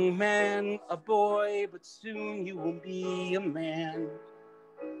young man, a boy, but soon you will be a man.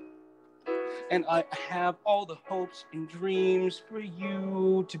 And I have all the hopes and dreams for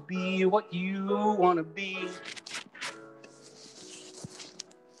you to be what you want to be.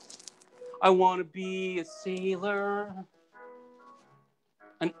 I want to be a sailor,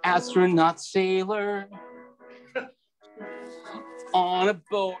 an astronaut sailor, on a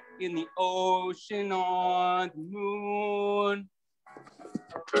boat in the ocean, on the moon.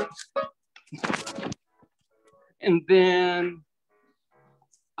 And then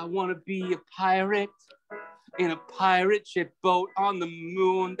I want to be a pirate in a pirate ship boat on the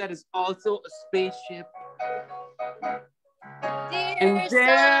moon that is also a spaceship. Dear And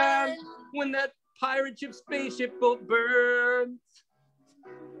then son, when that pirate ship, spaceship boat burns.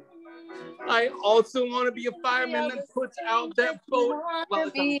 I also want to be a fireman that puts out that boat while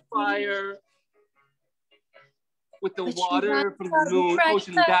it's on fire. With the water from the moon,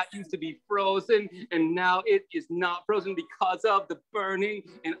 ocean that used to be frozen, and now it is not frozen because of the burning.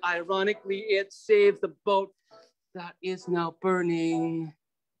 And ironically, it saves the boat that is now burning.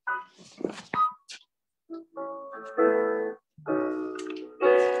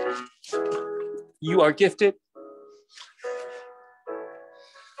 You are gifted.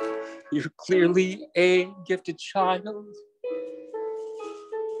 You're clearly a gifted child.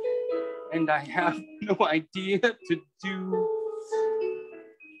 And I have no idea to do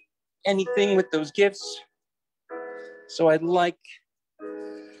anything with those gifts. So I'd like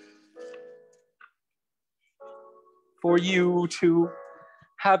for you to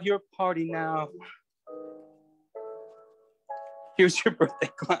have your party now. Here's your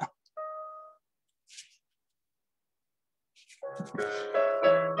birthday clown.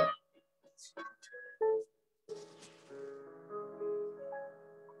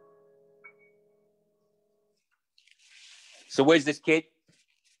 So where's this kid?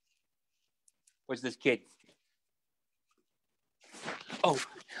 Where's this kid? Oh,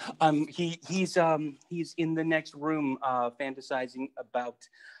 he's in the next room, fantasizing about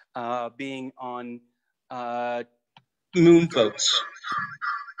being on moon boats.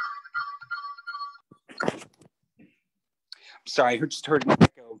 Sorry, I just heard an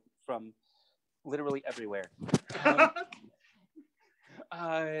echo from literally everywhere.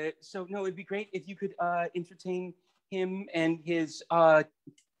 So no, it'd be great if you could entertain him and his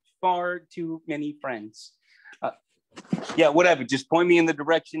far too many friends. Yeah, whatever. Just point me in the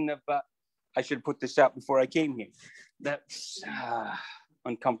direction of. I should have put this out before I came here. That's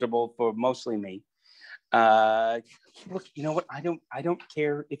uncomfortable for mostly me. Look, you know what? I don't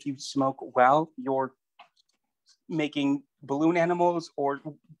care if you smoke while you're making balloon animals or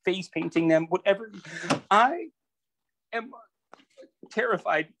face painting them. Whatever. I am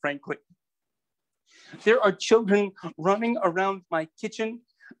terrified, frankly. There are children running around my kitchen,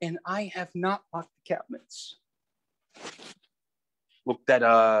 and I have not locked the cabinets. Look, that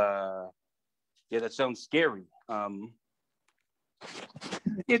yeah, that sounds scary.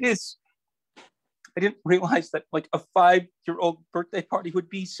 It is. I didn't realize that like a 5-year-old birthday party would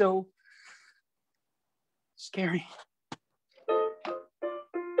be so scary.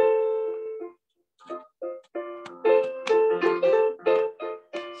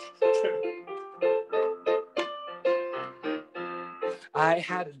 I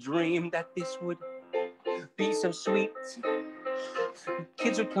had a dream that this would be so sweet.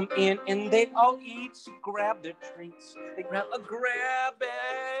 Kids would come in and they'd all each grab their treats. They grab a grab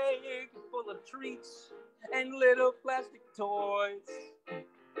bag full of treats and little plastic toys.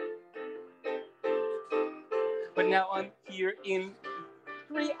 But now I'm here in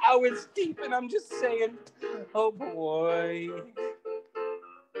 3 hours deep and I'm just saying, oh boy.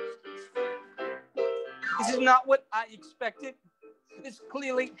 This is not what I expected. This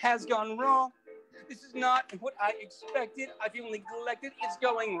clearly has gone wrong. This is not what I expected. I feel neglected. It's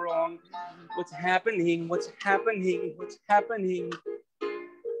going wrong. What's happening? What's happening? What's happening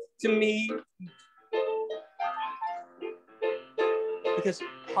to me? Because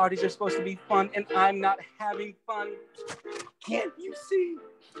parties are supposed to be fun and I'm not having fun. Can't you see?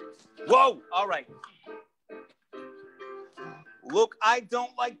 Whoa, all right. Look, I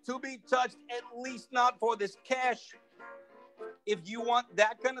don't like to be touched, at least not for this cash. If you want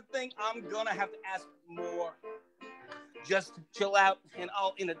that kind of thing, I'm gonna have to ask more. Just chill out and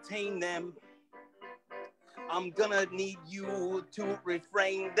I'll entertain them. I'm gonna need you to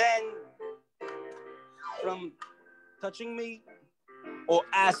refrain then from touching me or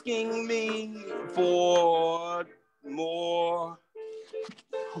asking me for more.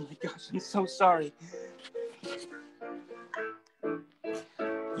 Oh my gosh, I'm so sorry.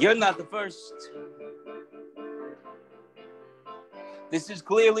 You're not the first. This is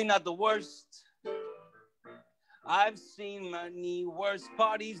clearly not the worst. I've seen many worse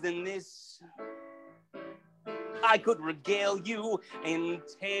parties than this. I could regale you in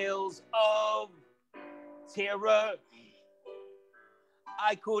tales of terror.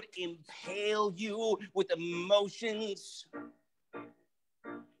 I could impale you with emotions.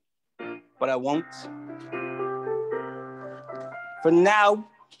 But I won't. For now,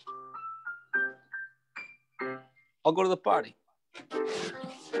 I'll go to the party.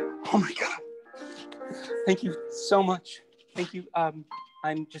 Oh my God. Thank you so much. Thank you. I'm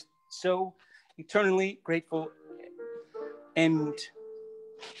just so eternally grateful. And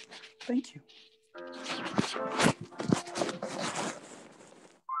thank you.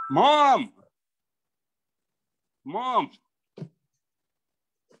 Mom! Mom.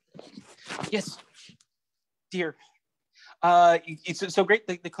 Yes, dear. It's so great.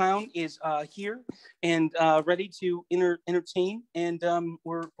 The clown is here and ready to entertain, and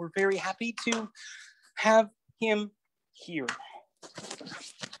we're very happy to have him here.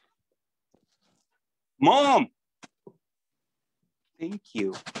 Mom. Thank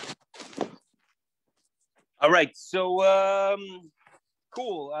you. All right, so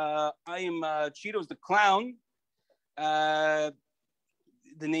cool. I am Cheetos the Clown. The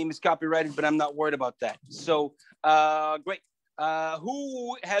name is copyrighted, but I'm not worried about that. So, great.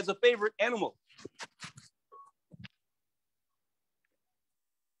 Who has a favorite animal?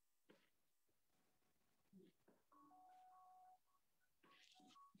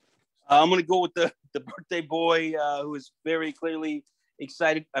 I'm gonna go with the birthday boy who is very clearly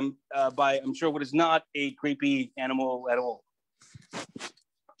excited. I'm sure what is not a creepy animal at all.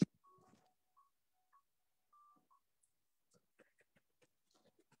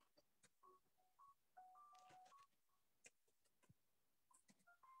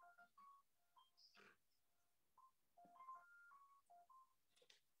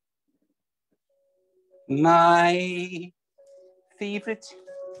 My favorite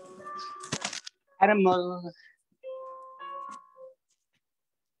animal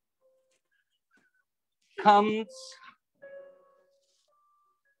comes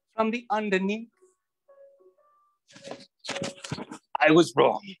from the underneath. I was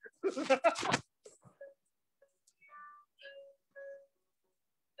wrong.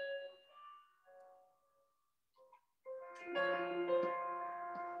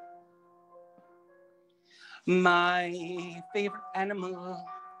 My favorite animal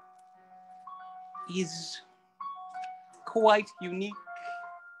is quite unique.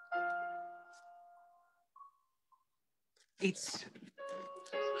 It's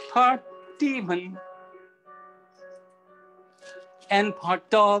part demon and part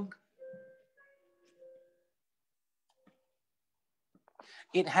dog.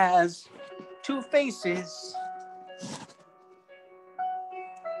 It has two faces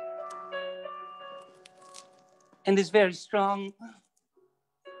and is very strong.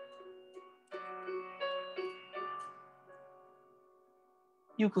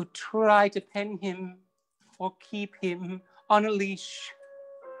 You could try to pen him or keep him on a leash,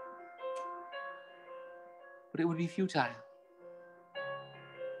 but it would be futile.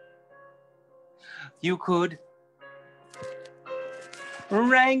 You could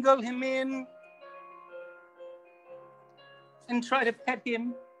wrangle him in and try to pet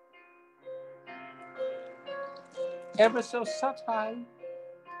him ever so subtle.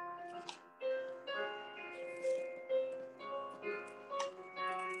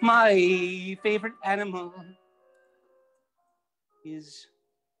 My favorite animal is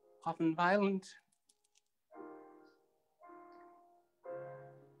often violent,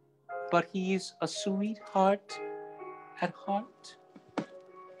 but he's a sweetheart at heart.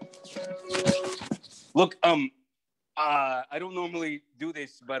 Look, I don't normally do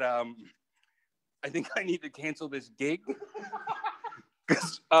this, but I think I need to cancel this gig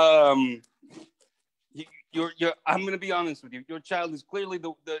because I'm gonna be honest with you. Your child is clearly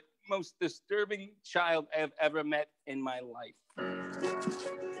the most disturbing child I've ever met in my life.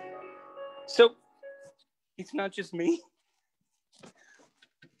 So it's not just me.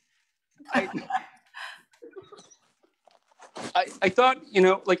 I thought,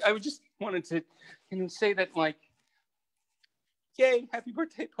 like I would just wanted to, say that, like, yay, happy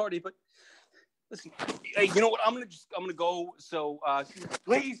birthday party. But listen, hey, you know what? I'm gonna go. So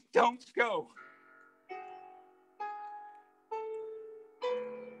please don't go.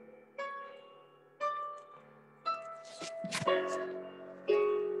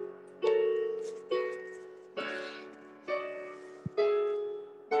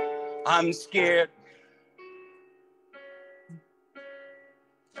 I'm scared.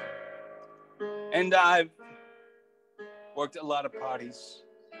 And I've worked a lot of parties.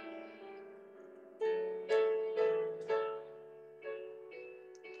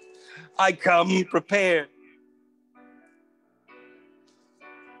 I come prepared.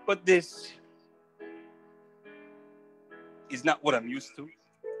 But this is not what I'm used to.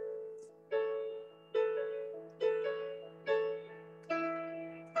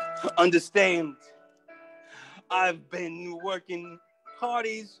 Understand, I've been working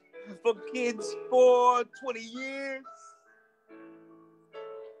parties for kids for 20 years.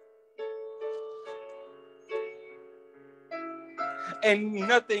 And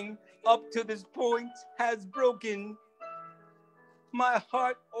nothing up to this point has broken my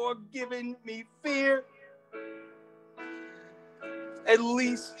heart or given me fear. At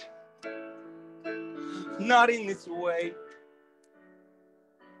least not in this way.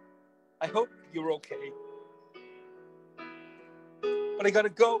 I hope you're okay. But I gotta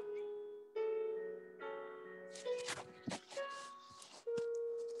go.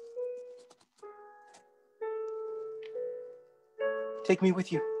 Take me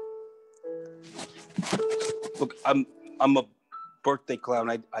with you. Look, I'm a birthday clown.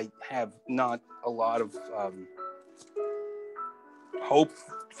 I have not a lot of hope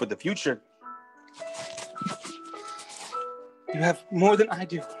for the future. You have more than I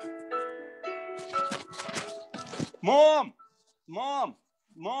do. Mom! Mom!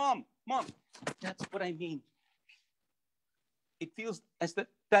 Mom! Mom! That's what I mean. It feels as that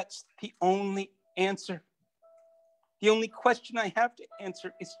that's the only answer. The only question I have to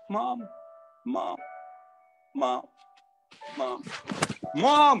answer is Mom, Mom, Mom, Mom,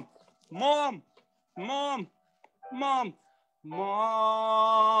 Mom, Mom, Mom, Mom,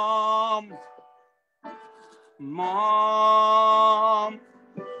 Mom, Mom.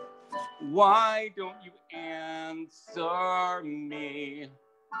 Why don't you answer me?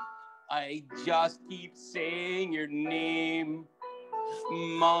 I just keep saying your name.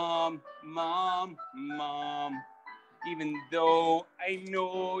 Mom, Mom, Mom. Even though I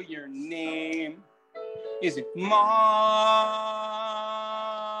know your name. Is it Mom?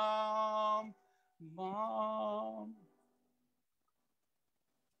 Mom?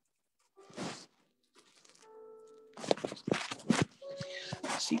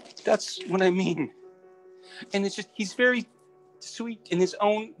 See, that's what I mean. And it's just, he's very sweet in his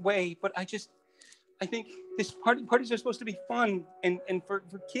own way, but I think this parties are supposed to be fun and for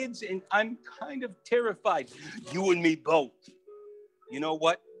kids, and I'm kind of terrified. You and me both. You know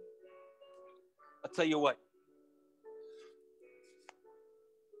what? I'll tell you what.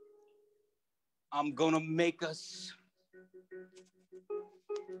 I'm gonna make us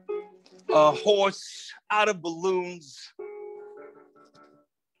a horse out of balloons.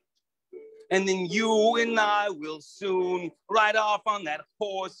 And then you and I will soon ride off on that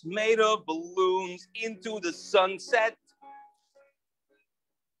horse made of balloons into the sunset.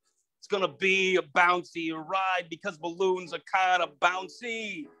 It's gonna be a bouncy ride because balloons are kind of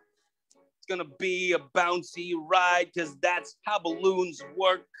bouncy. It's gonna be a bouncy ride because that's how balloons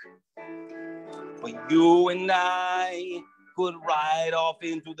work. But you and I could ride off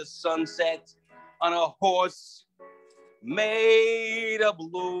into the sunset on a horse made of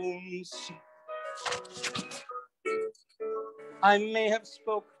balloons. I may have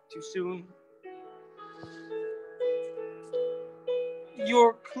spoke too soon.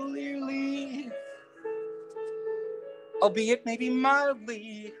 You're clearly, albeit maybe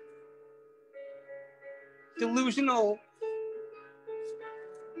mildly, delusional.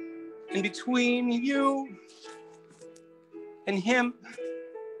 And between you and him,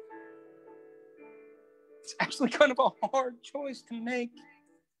 it's actually kind of a hard choice to make.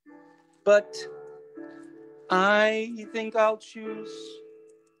 But I think I'll choose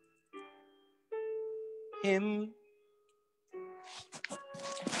him.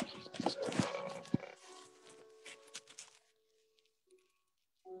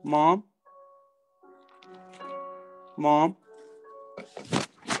 Mom? Mom?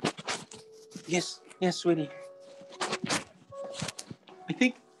 Yes, sweetie. I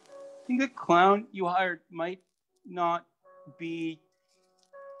think the clown you hired might not be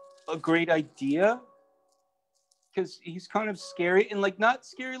a great idea, because he's kind of scary, and like not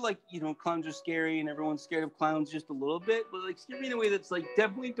scary like, you know, clowns are scary and everyone's scared of clowns just a little bit, but like scary in a way that's like,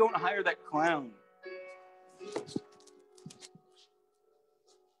 definitely don't hire that clown.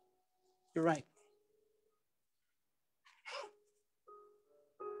 You're right.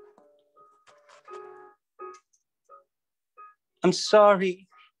 I'm sorry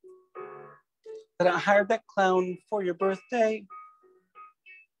that I hired that clown for your birthday.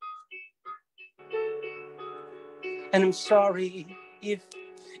 And I'm sorry if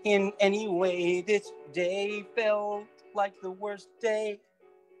in any way this day felt like the worst day.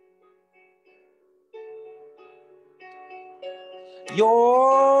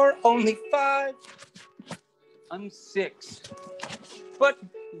 You're only 5, I'm 6. But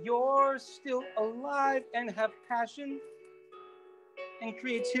you're still alive and have passion and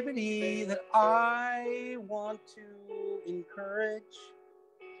creativity that I want to encourage.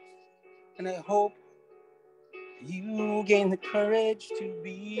 And I hope you gain the courage to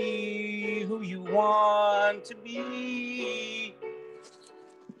be who you want to be.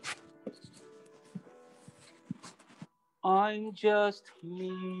 I'm just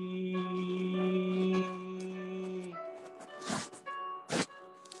me.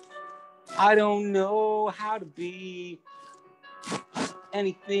 I don't know how to be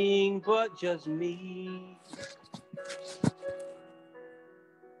anything but just me.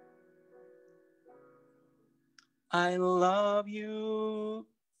 I love you,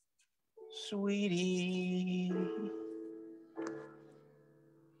 sweetie.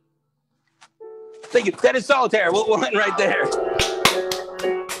 Thank you. That is Solitaire. We'll end right there.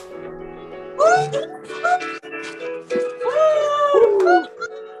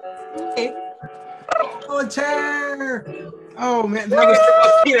 Solitaire! Oh man, that was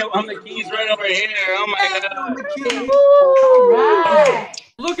Faustino on the keys right over here. Oh my god!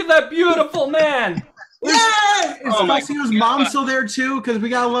 Look at that beautiful man. Yeah! Is Oh my Faustino's mom still there too? Because we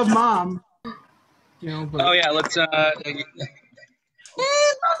gotta love mom. You know, but... Oh yeah, let's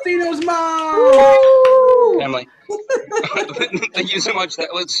Faustino's mom! Family. Thank you so much. That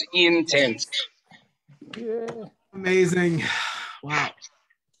was intense. Yeah. Amazing. Wow.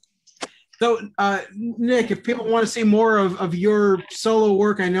 So, Nick, if people want to see more of your solo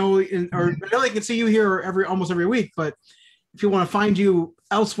work, I know they can see you here almost every week, but if you want to find you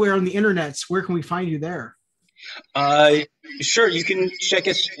elsewhere on the internets, where can we find you there? Sure, you can check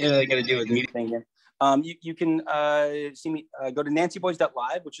us. I got to do a mute thing here. You can see me. Go to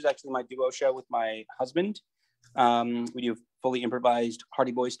nancyboys.live, which is actually my duo show with my husband. We do fully improvised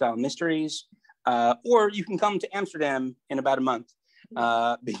Hardy Boy style mysteries. Or you can come to Amsterdam in about a month.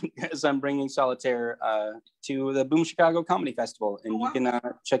 Because I'm bringing Solitaire to the Boom Chicago Comedy Festival, and you can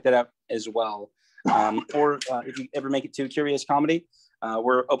check that out as well. Or if you ever make it to Curious Comedy,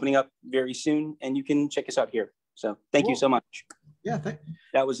 we're opening up very soon, and you can check us out here. So thank you so much. Yeah,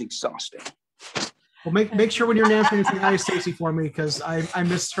 that was exhausting. Well, make sure when you're in Amsterdam, say hi to Stacy for me, because I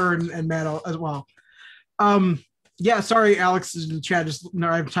missed her and Matt as well. Yeah, sorry, Alex is in the chat. Just no,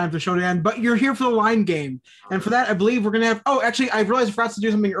 I have time for the show to end. But you're here for the line game, and for that, I believe we're gonna have. Oh, actually, I realized I forgot to do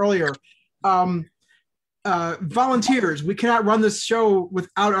something earlier. Volunteers. We cannot run this show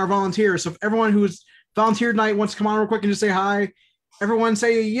without our volunteers. So if everyone who's volunteered tonight wants to come on real quick and just say hi, everyone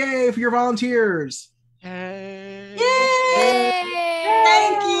say yay for your volunteers. Yay!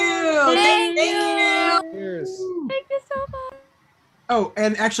 Thank you. Thank you. Cheers. Thank you so much. Oh,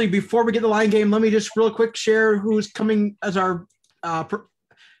 and actually, before we get the line game, let me just real quick share who's coming as our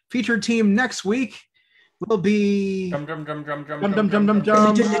featured team next week. Will be drum.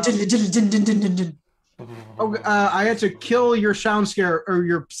 Oh, I had to kill your sound scare or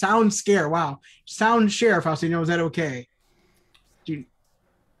your sound scare. Wow, sound share, Faustino. Is that okay?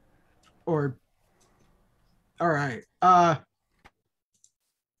 Or all right.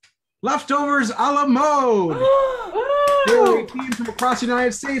 Leftovers a la mode. They're a team from across the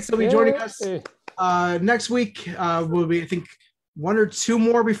United States. They'll be joining us next week. Will be, I think, one or two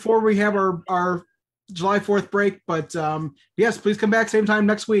more before we have our July 4th break. But yes, please come back same time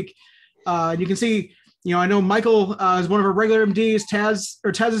next week. You can see, I know Michael is one of our regular MDs.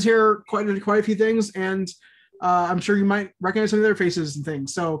 Taz is here quite a few things, and I'm sure you might recognize some of their faces and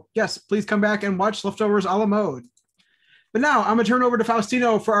things. So yes, please come back and watch Leftovers a la mode. But now I'm gonna turn over to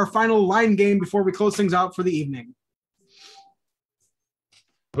Faustino for our final line game before we close things out for the evening.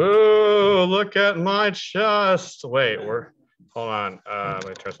 Boo, look at my chest. Wait, hold on. Let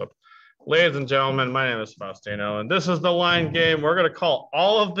me turn this up. Ladies and gentlemen, my name is Faustino, and this is the line game. We're going to call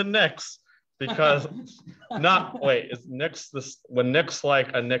all of the Nicks because is Nicks this, when Nick's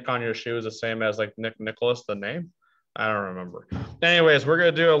like a nick on your shoe is the same as like Nick Nicholas, the name? I don't remember. Anyways, we're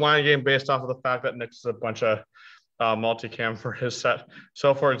going to do a line game based off of the fact that Nick's is a bunch of multicam for his set.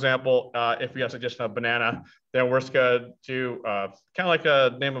 So for example, if we have a suggestion of banana, then we're just gonna do kind of like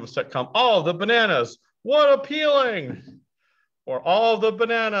a name of a sitcom. Oh, the bananas, what appealing! Or all the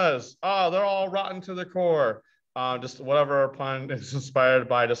bananas, they're all rotten to the core. Just whatever pun is inspired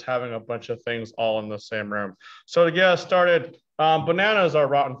by just having a bunch of things all in the same room. So to get us started, bananas are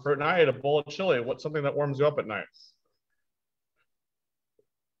rotten fruit, and I ate a bowl of chili. What's something that warms you up at night?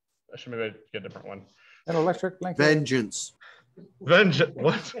 I should maybe get a different one. An electric blanket. Vengeance.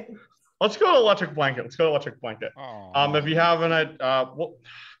 What? Let's go to electric blanket. If you have an, we'll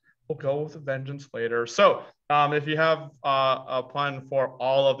go with the vengeance later. So if you have a pun for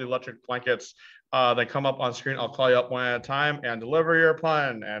all of the electric blankets, they come up on screen. I'll call you up one at a time and deliver your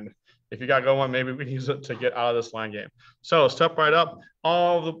pun. And if you got to go one, maybe we can use it to get out of this line game. So step right up.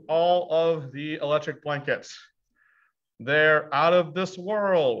 All of the electric blankets. They're out of this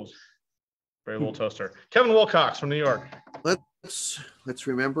world. Very little toaster. Kevin Wilcox from New York. Let's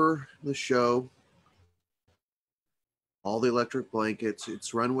remember the show. All the electric blankets.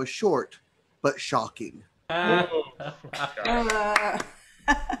 Its run was short, but shocking. I don't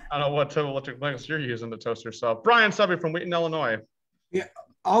know what type of electric blankets you're using to toast yourself. Brian Sebby from Wheaton, Illinois. Yeah,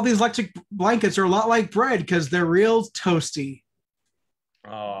 all these electric blankets are a lot like bread because they're real toasty.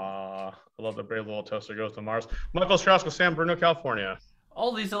 I love the brave little toaster goes to Mars. Michael Astrauskas, San Bruno, California.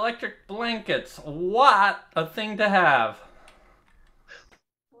 All these electric blankets. What a thing to have.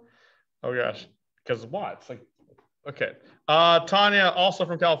 Oh gosh, because what? It's like, okay. Tanya, also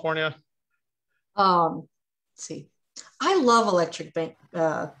from California. Let's see. I love electric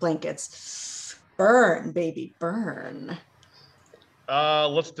blankets. Burn, baby, burn.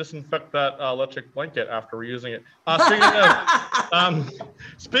 Let's disinfect that electric blanket after we're using it.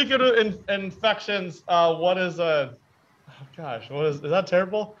 Speaking of infections, what is a? Oh gosh, is that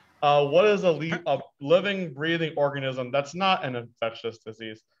terrible? What is a living, breathing organism that's not an infectious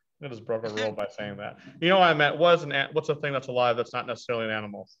disease? I just broke a rule by saying that. You know what I meant? What's a thing that's alive that's not necessarily an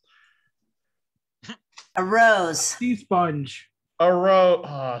animal? A rose. Sea sponge. A rose.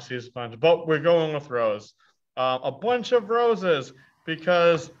 Oh, sea sponge. But we're going with rose. A bunch of roses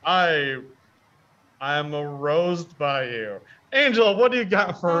because I am aroused by you. Angel, what do you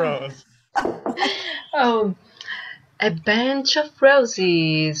got for rose? Oh, a bunch of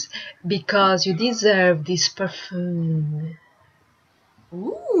roses because you deserve this perfume.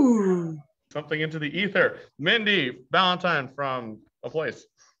 Ooh. Something into the ether. Mindy Valentine from a place.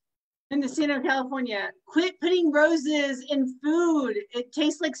 Mendocino, California. Quit putting roses in food. It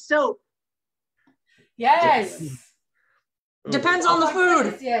tastes like soap. Yes. Ooh. Depends on the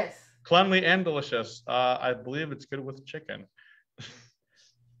food. Yes. Cleanly and delicious. I believe it's good with chicken.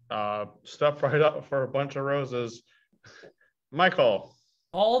 Step right up for a bunch of roses. Michael.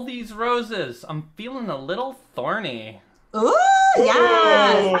 All these roses. I'm feeling a little thorny. Ooh,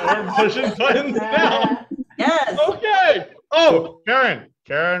 yes. We're pushing buttons now. Yes. Okay. Oh, Karen.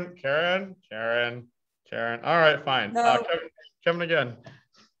 All right, fine. No. Kevin again.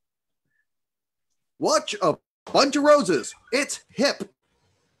 Watch a bunch of roses. It's hip.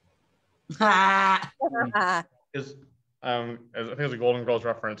 I think it's a Golden Girls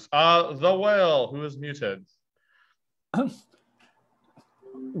reference. The whale who is muted.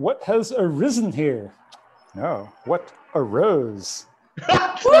 What has arisen here? No, what arose?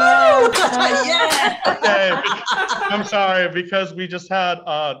 Yeah. Okay, I'm sorry because we just had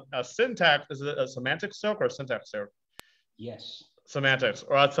a syntax. Is it a semantics joke or a syntax joke? Yes. Semantics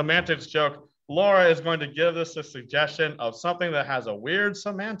or a semantics joke. Laura is going to give us a suggestion of something that has a weird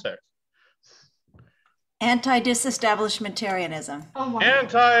semantic. Anti-disestablishmentarianism. Oh my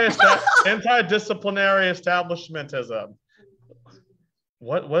Anti-disciplinary establishmentism.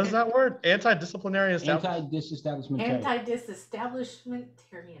 What is that word? Anti-disciplinary establishment. Anti-disestablishmentarian.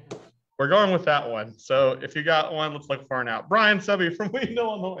 Anti-disestablishmentarian. We're going with that one. So if you got one, let's look for it now. Brian Sebby from Wheaton,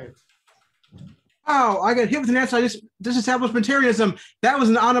 Illinois. Oh, I got hit with an anti-disestablishmentarianism. That was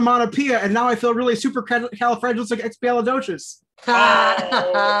an onomatopoeia, and now I feel really supercalifragilisticexpialidocious.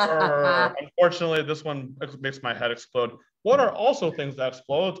 Unfortunately, this one makes my head explode. What are also things that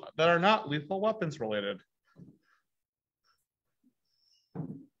explode that are not lethal weapons related?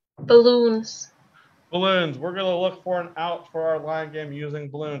 Balloons. Balloons. We're going to look for an out for our line game using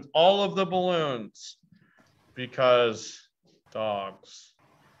balloons. All of the balloons. Because dogs.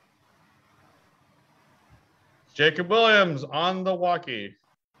 Jacob Williams on the walkie.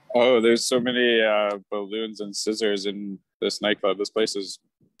 Oh, there's so many balloons and scissors in this nightclub. This place is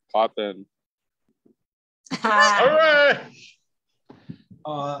popping. Hooray!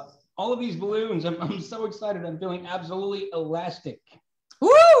 All of these balloons, I'm so excited. I'm feeling absolutely elastic.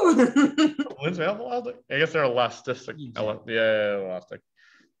 Woo! Balloons made of elastic? I guess they're elastic. Yeah, elastic.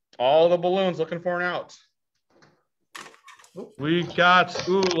 All the balloons looking for an out. We got,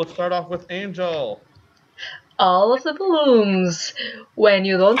 let's start off with Angel. All of the balloons. When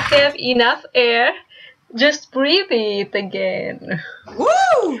you don't have enough air, just breathe it again.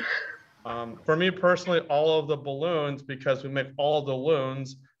 Woo! For me personally, all of the balloons, because we make all the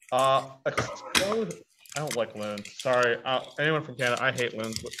loons explode. I don't like loons. Sorry. Anyone from Canada, I hate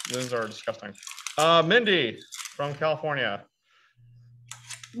loons. Loons are disgusting. Mindy from California.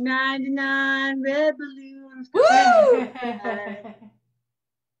 99 red balloons. Woo!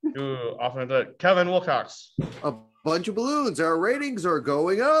 Ooh, often did. Kevin Wilcox. A bunch of balloons. Our ratings are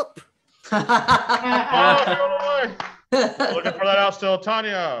going up. Looking for that out still.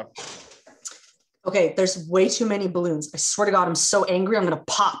 Tanya. Okay, there's way too many balloons. I swear to God, I'm so angry. I'm gonna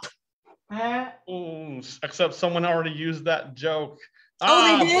pop. Ooh, except someone already used that joke.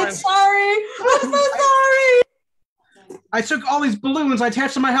 Oh, they did? Sorry. I'm so sorry. I took all these balloons I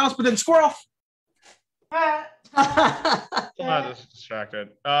attached to my house, but then squirrel. I'm just distracted.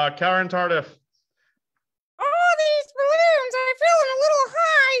 Karen Tardif. All these balloons are feeling a little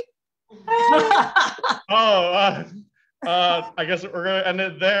high. I guess we're gonna end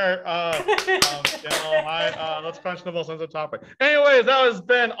it there. Let's crunch the most sensitive topic. Anyways, that has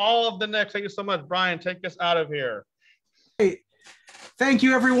been all of the next. Thank you so much, Brian. Take us out of here. Hey, thank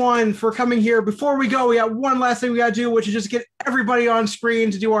you everyone for coming here. Before we go, we got one last thing we gotta do, which is just get everybody on screen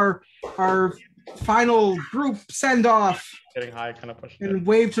to do our final group send off. Getting high, kind of pushing. And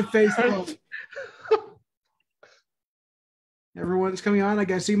wave to Facebook. Everyone's coming on. I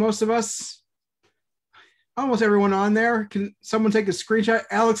can see most of us. Almost everyone on there. Can someone take a screenshot?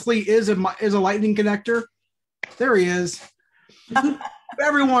 Alex Lee is a lightning connector. There he is.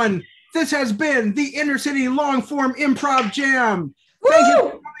 Everyone, this has been the InterCity long form improv jam. Thank you for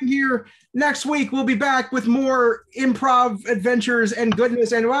coming here. Next week we'll be back with more improv adventures and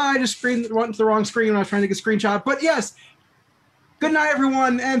goodness. And I just went to the wrong screen when I was trying to take a screenshot. But yes, good night,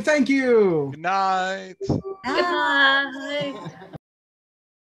 everyone, and thank you. Good night. Good night.